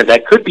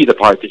 that could be the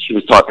part that she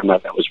was talking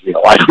about that was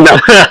real. I don't know.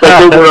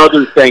 But there were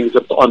other things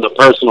on the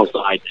personal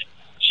side.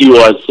 She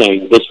was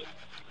saying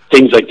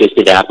things like this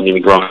did happen to me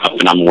growing up,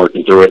 and I'm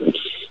working through it. And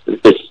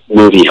this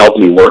movie helped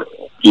me work.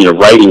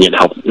 Writing it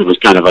helped. It was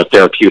kind of a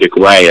therapeutic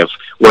way of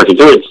working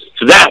through it.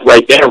 So that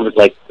right there was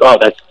like, oh,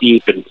 that's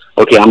deep, and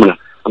okay, I'm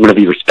gonna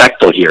be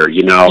respectful here.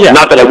 Yeah.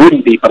 Not that I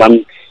wouldn't be, but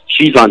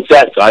she's on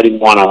set, so I didn't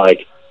want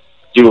to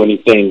do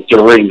anything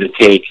during the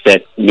takes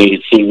that made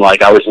it seem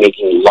like I was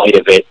making light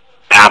of it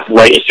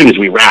right as soon as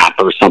we wrap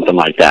or something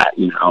like that.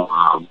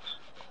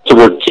 So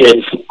we're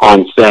kids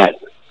on set,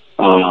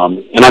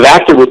 and I've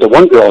acted with the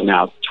one girl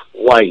now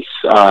twice.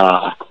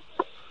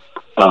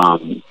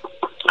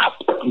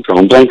 I'm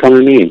drawing blank on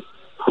her name.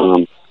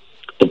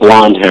 The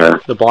blonde hair.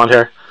 The blonde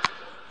hair.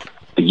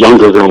 The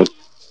younger girl.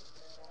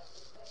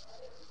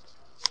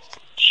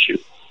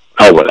 Shoot.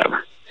 Oh,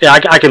 whatever. Yeah,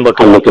 I can look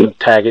it up and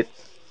tag it.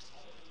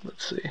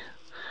 Let's see.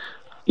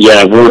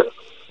 Yeah, because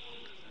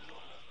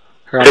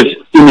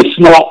in the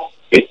small.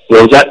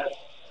 What was that?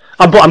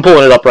 I'm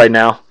pulling it up right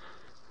now.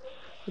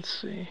 Let's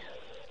see.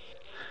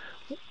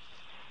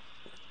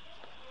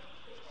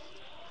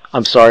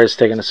 I'm sorry, it's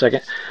taking a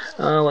second.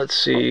 Let's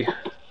see.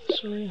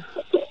 Sorry.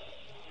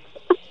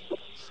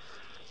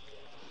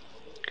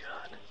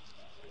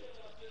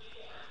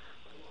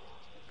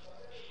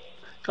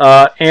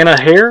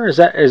 Anna Hare, is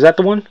that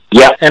the one?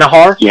 Yeah. Anna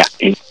Har? Yeah.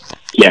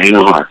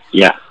 Anna Har.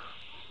 Yeah.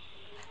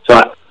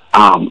 So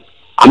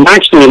I'm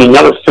actually in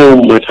another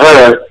film with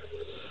her,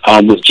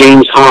 with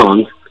James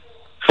Hong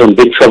from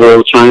Big Trouble in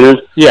Little China.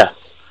 Yeah.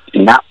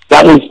 And that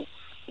one's,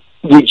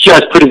 we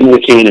just put it in the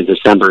can in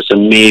December, so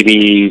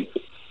maybe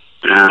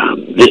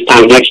this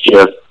time next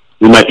year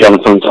we might be on the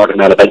phone talking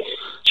about it. But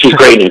she's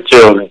great in it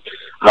too.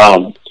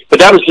 But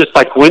that was just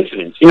by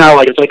coincidence,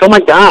 it's like, oh my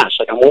gosh,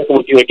 I'm working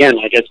with you again.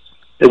 I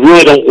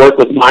really don't work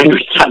with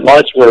minors that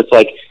much, where it's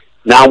like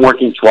now I'm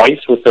working twice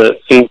with the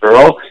same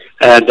girl,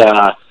 and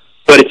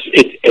but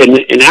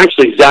it's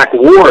actually Zach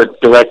Ward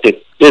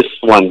directed this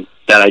one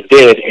that I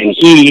did, and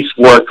he's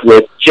worked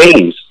with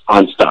James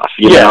on stuff.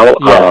 You know,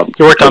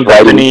 he worked on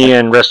Tiffany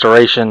and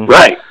Restoration,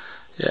 right?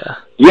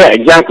 Yeah,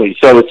 exactly.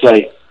 So it's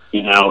like,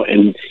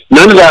 and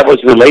none of that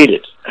was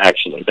related.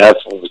 Actually,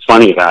 that's what was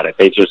funny about it.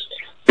 They just,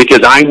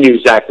 because I knew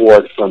Zach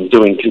Ward from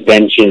doing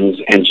conventions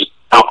and just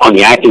on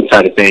the acting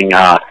side of thing.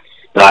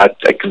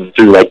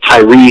 Through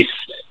Tyrese,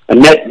 I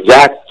met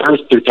Zach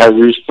first through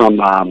Tyrese from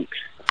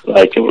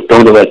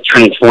going to a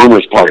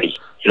Transformers party.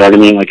 You know what I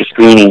mean? Like a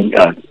screening,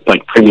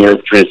 premiere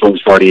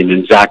Transformers party, and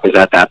then Zach was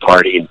at that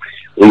party, and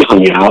we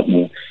hung out.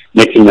 And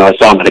next thing you know, I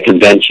saw him at a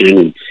convention,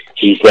 and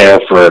he's there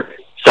for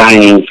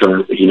signing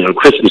for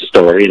Christmas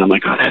Story, and I'm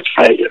like, oh, that's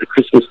right, a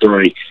Christmas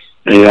Story.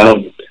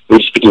 And we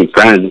just became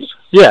friends.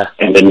 Yeah.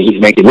 And then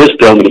he's making this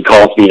film, and he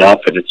calls me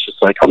up, and it's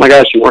just like, oh my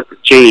gosh, you work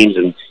with James,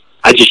 and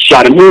I just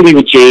shot a movie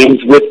with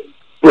James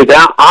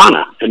without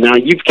Anna, and now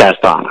you've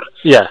cast Anna.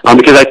 Yeah.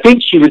 Because I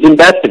think she was in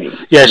Bethany.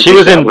 Yeah, she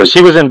was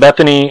in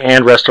Bethany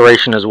and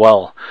Restoration as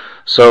well.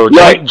 So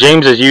right.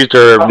 James has used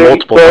her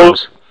multiple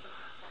times.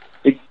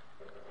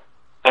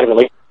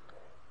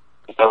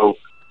 So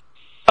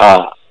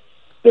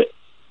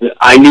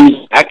I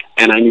knew Zach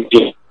and I knew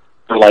James,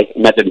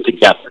 met them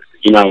together.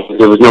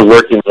 There was no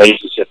working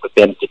relationship with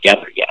them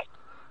together yet.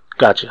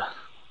 Gotcha.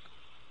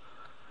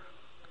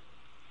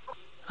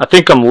 I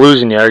think I'm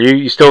losing you. Are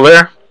you still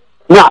there?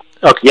 No.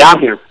 Okay. Yeah, I'm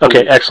here.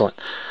 Okay, excellent.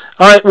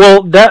 All right.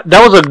 Well, that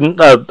was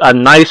a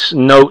nice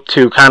note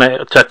to kind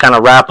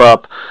of wrap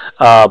up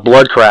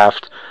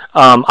Bloodcraft.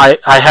 I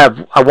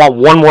want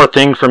one more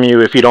thing from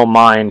you, if you don't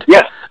mind.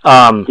 Yes.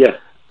 Yes.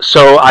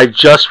 So I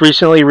just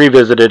recently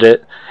revisited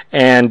it,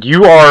 and you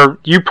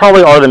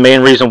probably are the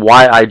main reason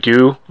why I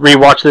do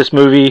rewatch this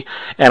movie,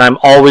 and I'm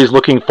always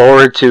looking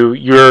forward to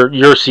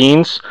your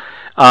scenes.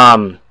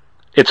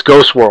 It's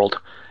Ghost World,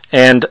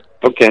 and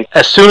okay.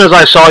 As soon as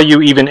I saw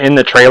you even in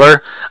the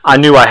trailer, I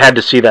knew I had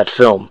to see that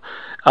film.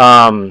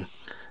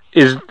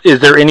 Is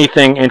there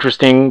anything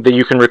interesting that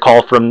you can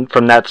recall from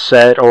that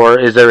set, or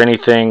is there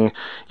anything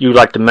you'd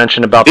like to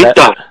mention about that?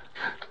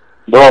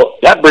 Well,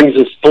 that brings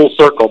us full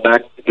circle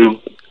back to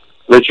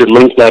Richard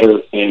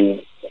Linklater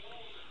and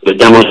the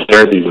Demolition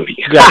Derby movie.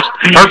 Yes,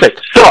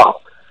 perfect.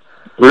 So,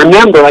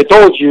 remember, I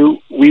told you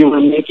we were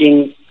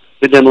making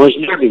the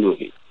Demolition Derby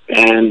movie,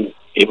 and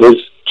it was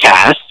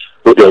cast.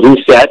 We're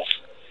building sets,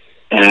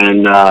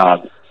 and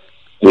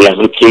we have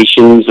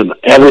locations and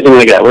everything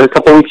like that. We're a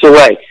couple weeks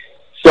away.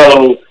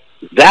 So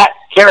that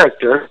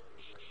character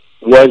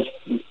was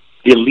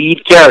the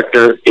lead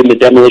character in the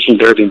Demolition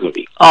Derby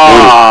movie.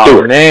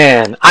 Oh,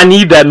 man. I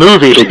need that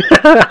movie.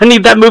 I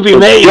need that movie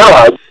made.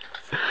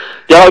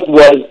 Doug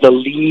was the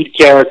lead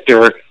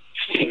character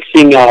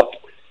fixing up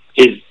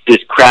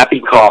this crappy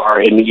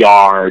car in the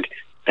yard,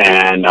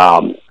 and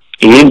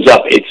he ends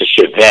up, it's a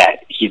Chevette.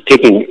 He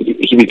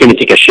was going to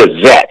take a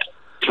Chevette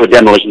to a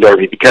Demolition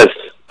Derby because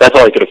that's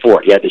all he could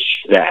afford. He had this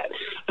Chevette.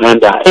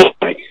 And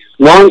anyway,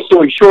 long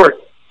story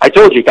short, I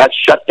told you, it got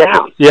shut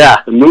down.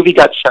 Yeah. The movie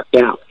got shut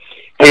down.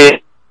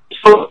 And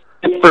so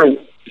different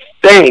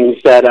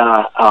things that,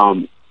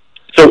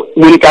 so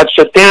when it got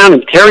shut down,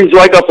 and Terry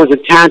Zwigoff was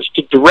attached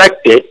to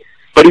direct it,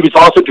 but he was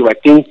also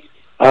directing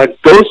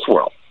Ghost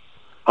World.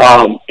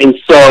 And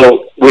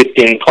so with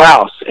Dan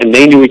Klaus, and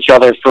they knew each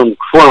other from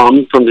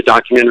Crumb, from the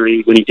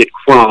documentary when he did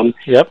Crumb.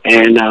 Yep.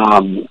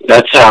 And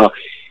that's how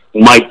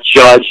Mike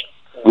Judge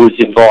was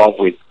involved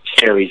with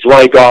Terry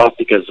Zwigoff,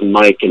 because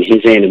Mike and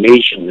his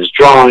animation, his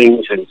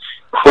drawings, and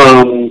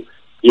Crumb,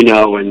 you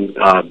know, and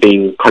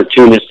being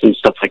cartoonists and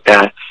stuff like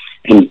that,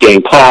 and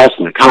Dan Klaus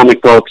and the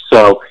comic books.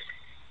 So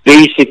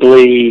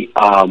basically,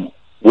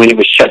 when it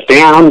was shut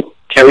down,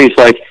 Terry's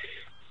like,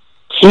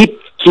 keep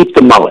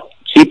the mullet,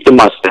 keep the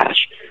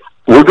mustache.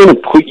 We're going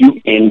to put you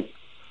in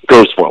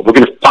Ghost World. We're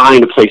going to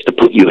find a place to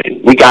put you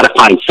in. We got to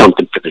find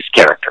something for this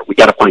character. We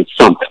got to find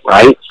something,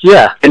 right?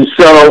 Yeah. And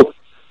so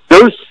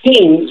those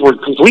scenes were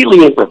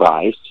completely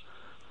improvised.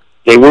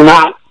 They were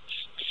not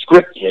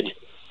scripted,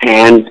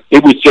 and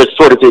it was just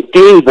sort of that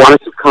Dave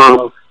wanted to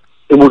come,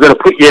 and we're going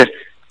to put you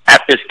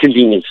at this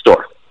convenience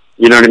store.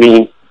 You know what I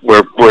mean?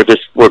 Where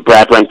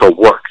Brad Renfro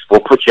works.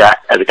 We'll put you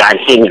as a guy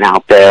hanging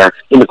out there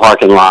in the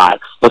parking lot.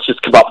 Let's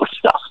just come up with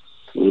stuff.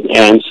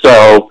 And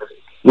so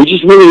we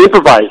just really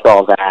improvised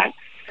all that.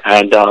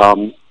 And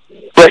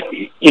but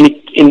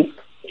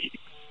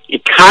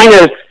it kind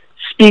of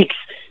speaks,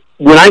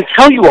 when I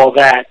tell you all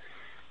that,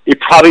 it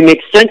probably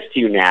makes sense to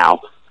you now,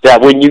 that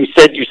when you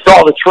said you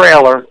saw the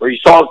trailer, or you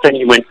saw the thing,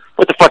 you went,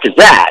 what the fuck is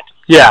that?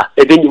 Yeah.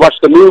 And then you watch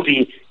the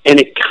movie, and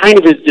it kind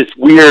of is this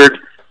weird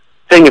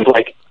thing of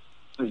like,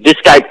 this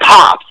guy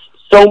pops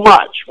so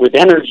much with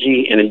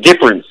energy and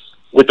indifference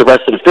with the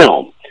rest of the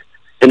film.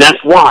 And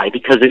that's why,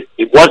 because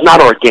it was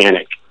not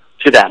organic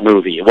to that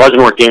movie. It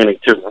wasn't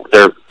organic to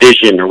their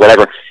vision or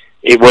whatever.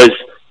 It was,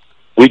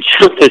 we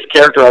took this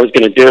character I was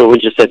going to do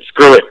and just said,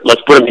 screw it,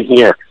 let's put him in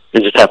here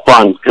and just have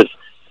fun, because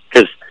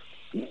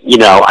you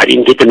know, I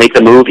didn't get to make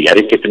the movie. I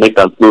didn't get to make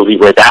the movie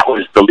where that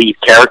was the lead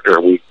character.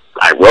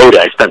 I wrote it.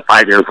 I spent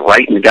 5 years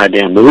writing the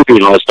goddamn movie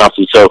and all this stuff.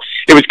 And so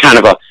it was kind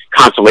of a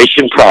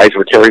consolation prize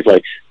where Terry's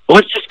like, well,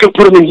 let's just go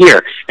put him in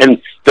here.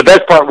 And the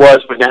best part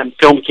was when that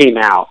film came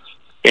out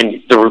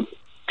and the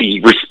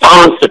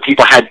response that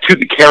people had to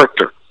the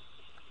character,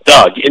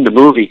 Doug, in the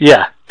movie.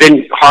 Yeah.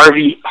 Then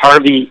Harvey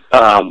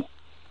and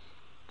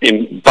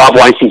Bob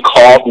Weinstein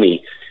called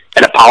me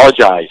and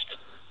apologized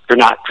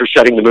for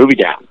shutting the movie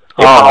down.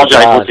 They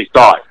apologized once they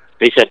saw it.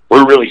 They said,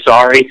 we're really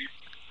sorry.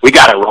 We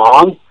got it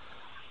wrong.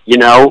 You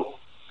know,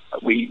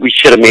 we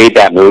should have made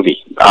that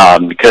movie,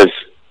 because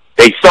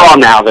they saw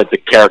now that the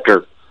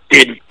character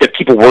that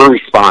people were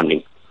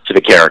responding to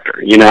the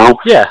character, you know?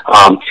 Yeah.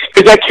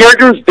 Because that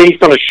character is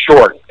based on a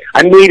short.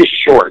 I made a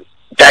short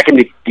back in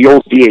the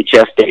old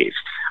VHS days.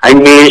 I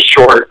made a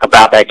short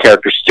about that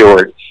character,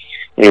 Stuart,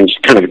 and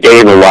just kind of a day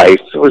in the life.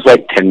 It was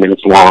like 10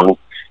 minutes long,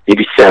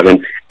 maybe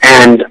 7.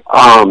 And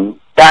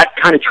that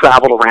kind of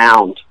traveled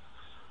around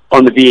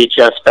on the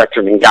VHS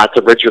spectrum and got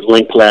to Richard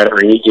Linklater,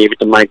 and he gave it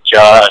to Mike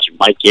Judge, and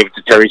Mike gave it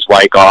to Terry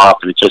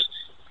Zwigoff,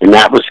 and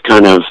that was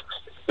kind of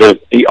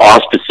the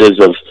auspices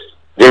of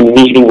them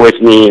meeting with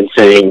me and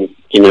saying,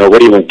 you know, what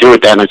do you want to do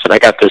with that? And I said, I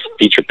got this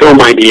feature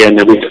film idea, and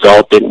then we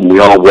developed it, and we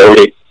all wrote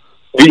it.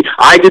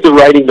 I did the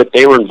writing, but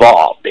they were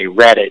involved. They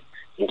read it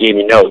and gave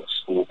me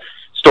notes and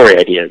story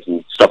ideas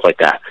and stuff like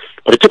that.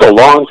 But it took a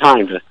long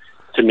time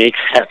to make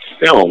that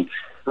film,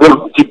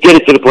 to get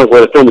it to the point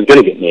where the film was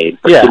going to get made,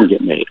 but it didn't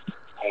get made.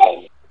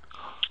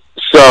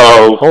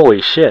 So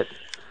holy shit.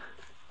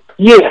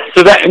 Yeah,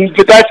 so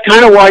but that's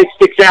kind of why it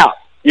sticks out.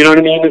 You know what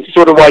I mean? It's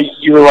sort of why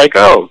you were like,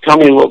 oh, tell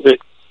me a little bit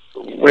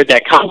where'd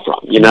that come from,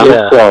 you know?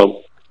 Yeah.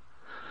 So,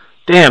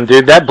 damn,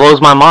 dude, that blows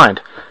my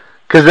mind.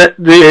 Because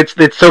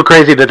it's so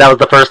crazy that was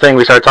the first thing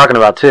we started talking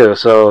about, too.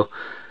 So,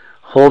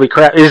 holy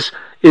crap. Is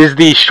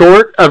the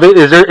short of it,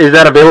 is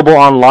that available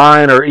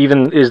online, or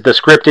even is the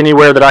script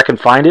anywhere that I can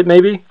find it,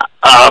 maybe?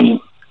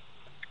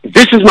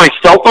 This is my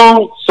cell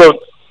phone, so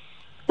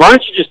why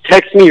don't you just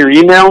text me your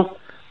email,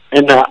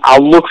 and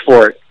I'll look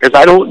for it, because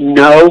I don't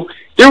know.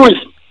 There was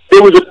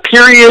a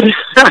period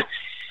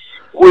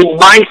when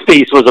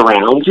MySpace was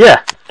around.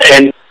 Yeah.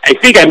 And I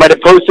think I might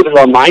have posted it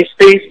on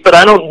MySpace, but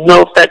I don't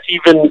know if that's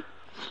even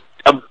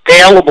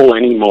available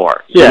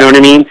anymore. Yeah. You know what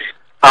I mean?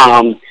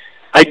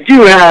 I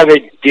do have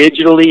it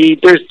digitally.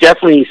 There's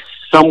definitely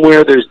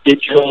somewhere there's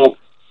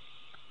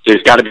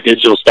got to be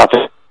digital stuff.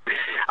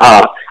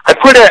 I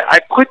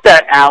put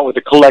that out with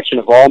a collection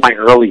of all my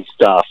early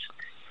stuff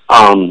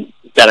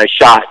that I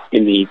shot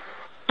in the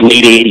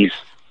late 80s,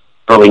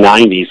 early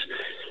 90s.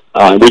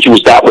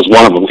 That was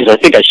one of them, because I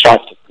think I shot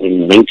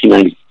in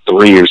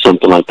 1993 or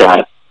something like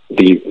that,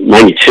 the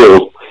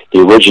 92, the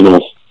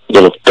original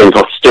little thing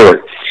called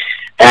Stewart,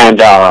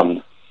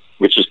 and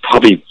which is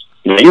probably,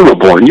 you were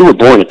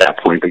born at that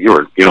point, but you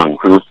were young.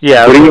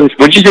 Yeah.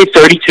 What did you say,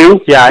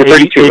 32? Yeah,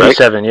 32,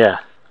 87, right? yeah.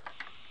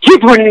 You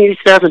were born in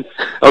 87.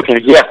 Okay,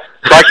 yeah.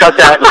 So I shot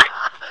that.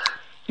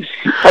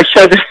 I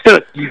shot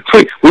that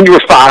when you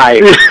were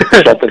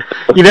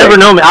 5. You never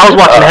know me. I was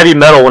watching heavy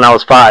metal when I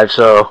was 5,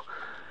 so.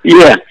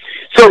 Yeah.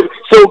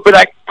 But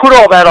I put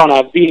all that on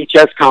a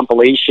VHS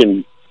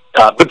compilation,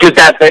 because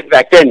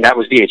back then that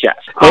was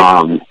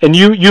VHS. And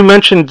you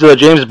mentioned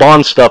James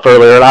Bond stuff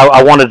earlier, and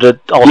I wanted to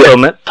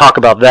also talk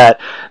about that.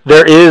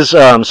 There is,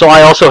 so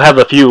I also have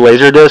a few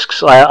laser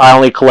discs. I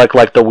only collect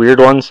like the weird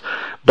ones,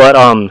 but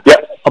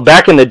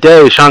back in the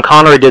day, Sean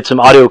Connery did some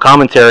audio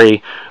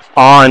commentary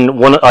on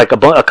a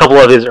couple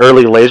of his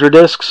early laser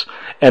discs,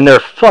 and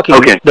they're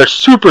they're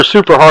super,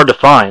 super hard to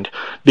find,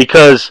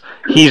 because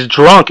he's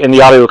drunk in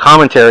the audio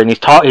commentary, and he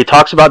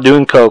talks about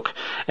doing coke,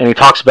 and he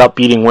talks about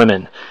beating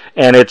women,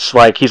 and it's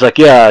like, he's like,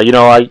 yeah,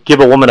 I give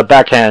a woman a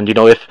backhand,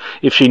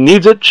 if she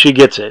needs it, she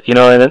gets it,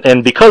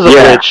 and because of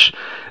which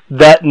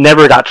that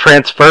never got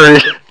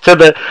transferred to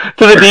the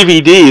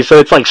DVD, so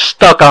it's like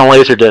stuck on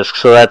Laserdisc,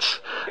 so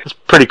it's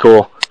pretty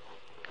cool.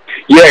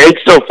 Yeah,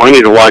 it's so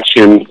funny to watch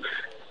him.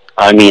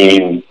 I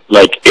mean,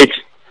 like,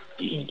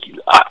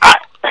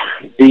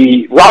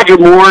 the Roger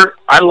Moore,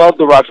 I love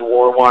the Roger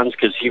Moore ones,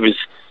 because he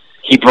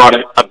brought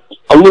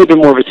a little bit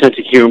more of a sense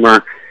of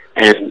humor,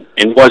 and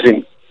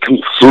wasn't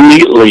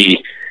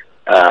completely,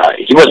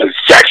 he wasn't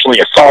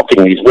sexually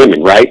assaulting these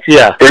women, right?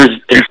 Yeah.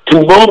 There's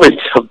two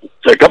moments,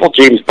 a couple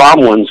James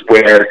Bond ones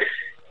where,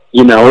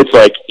 it's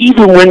like,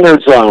 even when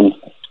there's,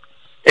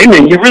 hey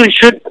man, you really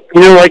should,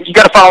 you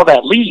gotta follow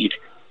that lead.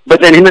 But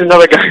then him and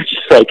another guy are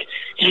just like,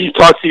 he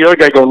talks to the other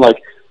guy going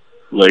like,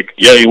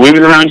 yeah, you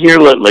women around here,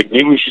 like,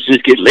 maybe we should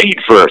just get laid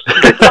first.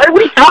 Like, what are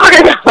we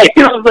talking about? Like,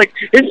 I was like,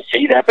 didn't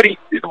say that, but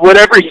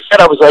whatever he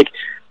said, I was like,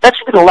 that's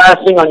the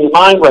last thing on your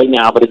mind right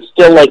now, but it's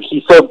still like,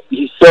 he's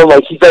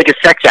like a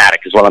sex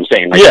addict is what I'm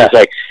saying.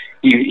 Like,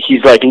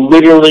 he's like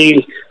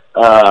literally,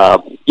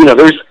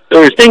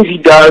 there's things he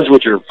does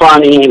which are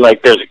funny,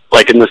 like there's,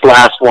 like in this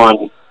last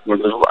one,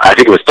 I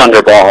think it was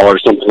Thunderball or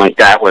something like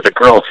that, where the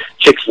girl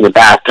chicks in the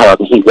bathtub,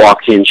 and he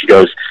walks in, she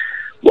goes,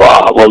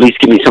 well, at least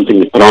give me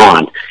something to put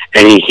on.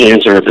 And he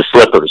hands her the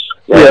slippers.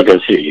 Right? He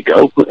goes, here you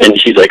go. And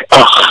she's like,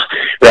 ugh,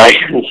 right?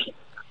 And she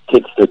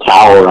takes the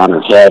towel on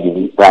her head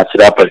and wraps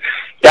it up. But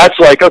that's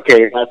like,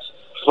 okay, that's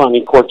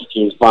funny, quirky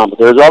James Bond. But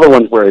there's other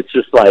ones where it's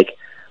just like,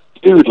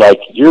 dude, like,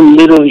 you're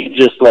literally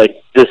just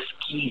like this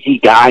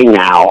skeezy guy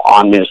now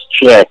on this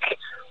chick.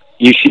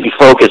 You should be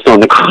focused on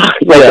the crime.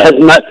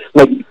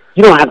 Like,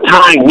 you don't have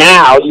time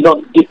now.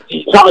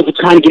 It's not like you're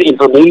trying to get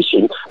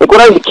information. Like,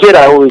 when I was a kid,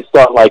 I always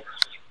thought, like,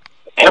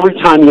 every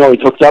time he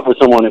always hooked up with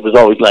someone, it was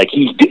always like,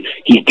 he's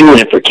doing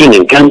it for king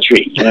and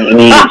country. You know what I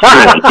mean? He's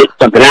trying to get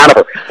something out of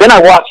her. Then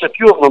I watched a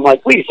few of them. I'm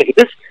like, wait a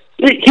second,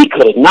 he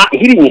could have not.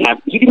 He didn't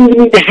even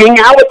need to hang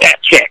out with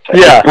that chick at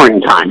this point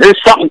in time.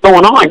 There's something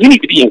going on. You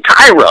need to be in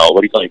Cairo.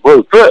 But he's like,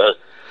 whoa, first.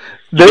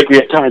 We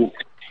have time.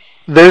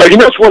 You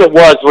know what it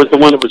was the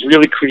one that was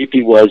really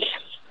creepy was,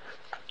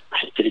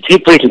 did it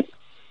take place in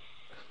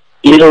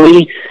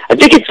Italy? I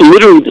think it's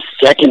literally the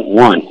second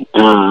one.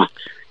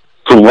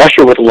 From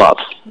Russia with Love.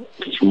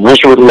 It's from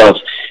Russia with Love.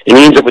 And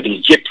he ends up with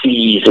these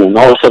gypsies and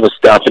all this other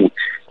stuff. And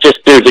just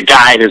there's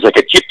like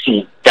a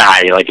gypsy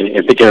guy, like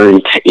I think they're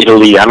in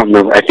Italy. I don't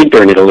remember. I think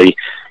they're in Italy.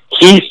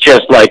 He's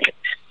just like,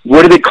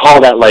 what do they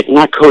call that? Like,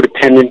 not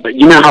codependent, but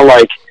you know how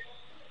like,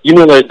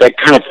 that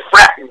kind of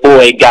frat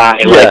boy guy,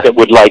 like that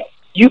would like,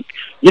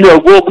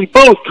 well, we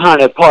both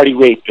kind of party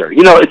raped her.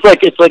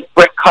 It's like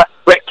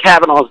Brett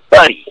Kavanaugh's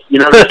buddy. You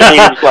know what I'm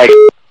saying?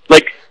 It's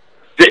like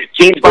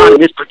James Bond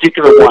in this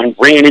particular one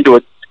ran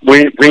into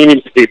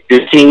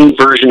the same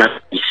version of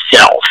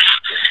himself.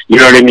 You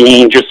know what I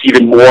mean? Just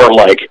even more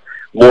like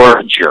more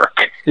a jerk.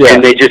 Yeah.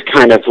 And they just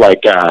kind of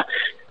like,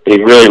 they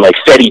really like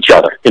fed each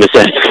other in a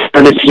sense.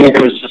 And the team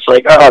was just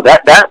like, oh,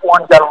 that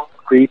one got a little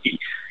creepy.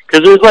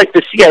 Because there's like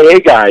the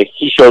CIA guy,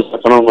 he shows up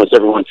on almost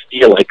everyone's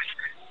Felix.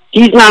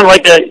 He's not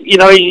like a, you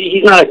know,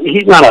 he's not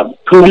a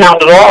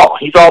poonhound at all.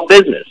 He's all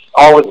business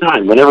all the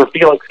time. Whenever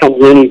Felix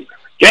comes in,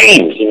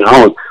 James, you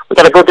know, we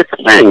got to go get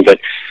the thing.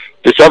 But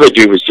this other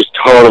dude was just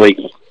totally,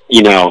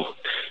 you know,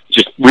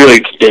 just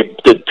really,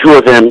 the two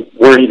of them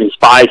weren't even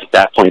spies at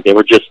that point. They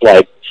were just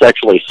like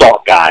sexual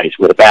assault guys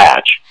with a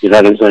badge. You know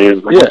what I'm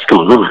saying? Like, what's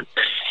going on?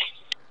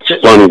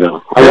 It's funny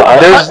though.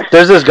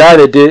 There's this guy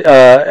that did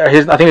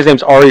I think his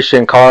name's Ari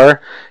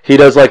Shankar. He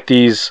does like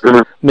these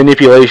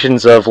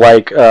manipulations of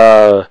like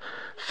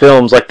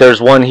films. Like there's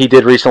one he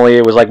did recently.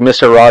 It was like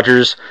Mr.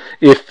 Rogers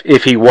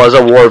if he was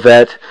a war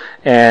vet,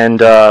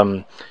 and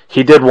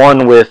he did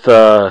one with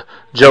Joe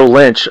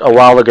Lynch a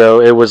while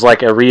ago. It was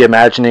like a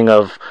reimagining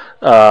of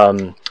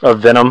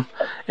Venom,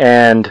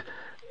 and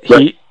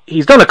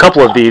he's done a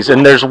couple of these,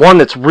 and there's one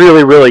that's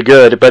really, really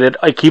good, but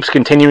it keeps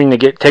continuing to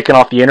get taken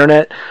off the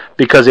internet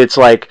because it's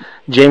like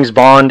James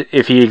Bond,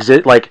 if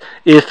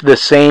the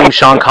same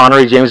Sean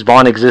Connery James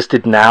Bond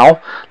existed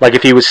now, like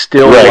if he was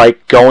still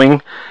like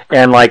going,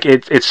 and like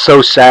it's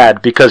so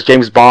sad because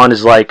James Bond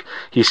is like,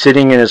 he's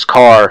sitting in his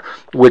car,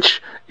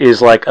 which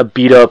is like a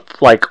beat up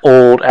like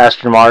old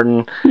Aston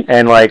Martin,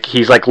 and like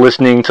he's like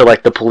listening to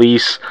like the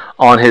police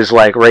on his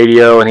like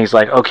radio, and he's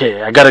like,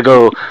 okay, I gotta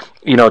go,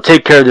 you know,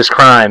 take care of this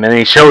crime. And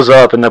he shows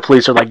up and the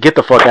police are like, get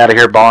the fuck out of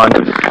here,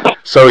 Bond.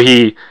 So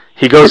he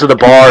goes to the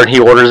bar and he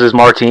orders his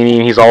martini,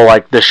 and he's all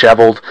like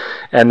disheveled,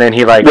 and then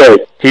he like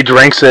he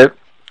drinks it,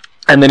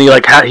 and then he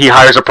like he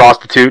hires a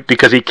prostitute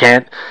because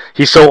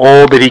he's so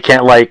old that he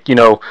can't like, you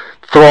know,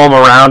 throw him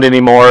around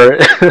anymore.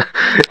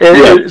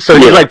 So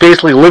he's like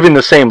basically living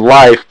the same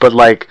life, but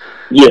like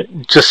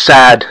just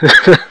sad.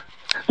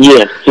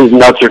 His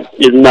nuts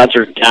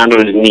are down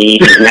to his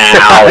knees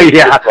now.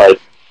 Like,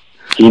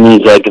 he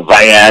needs like a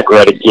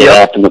Viagra to get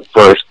up in the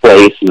first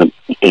place, and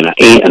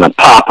a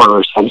popper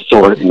or some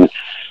sort, and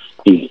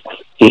he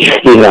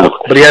you know.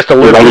 But he has to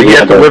live. He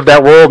has to live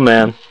that world,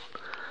 man.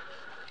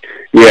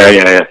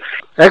 Yeah.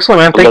 Excellent,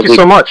 man. Thank you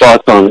so much.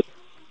 Thoughts on it.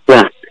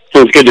 Yeah,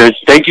 sounds good, dude.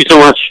 Thank you so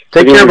much.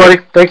 Take care,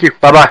 buddy. Thank you.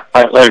 Bye-bye.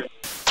 All right, later.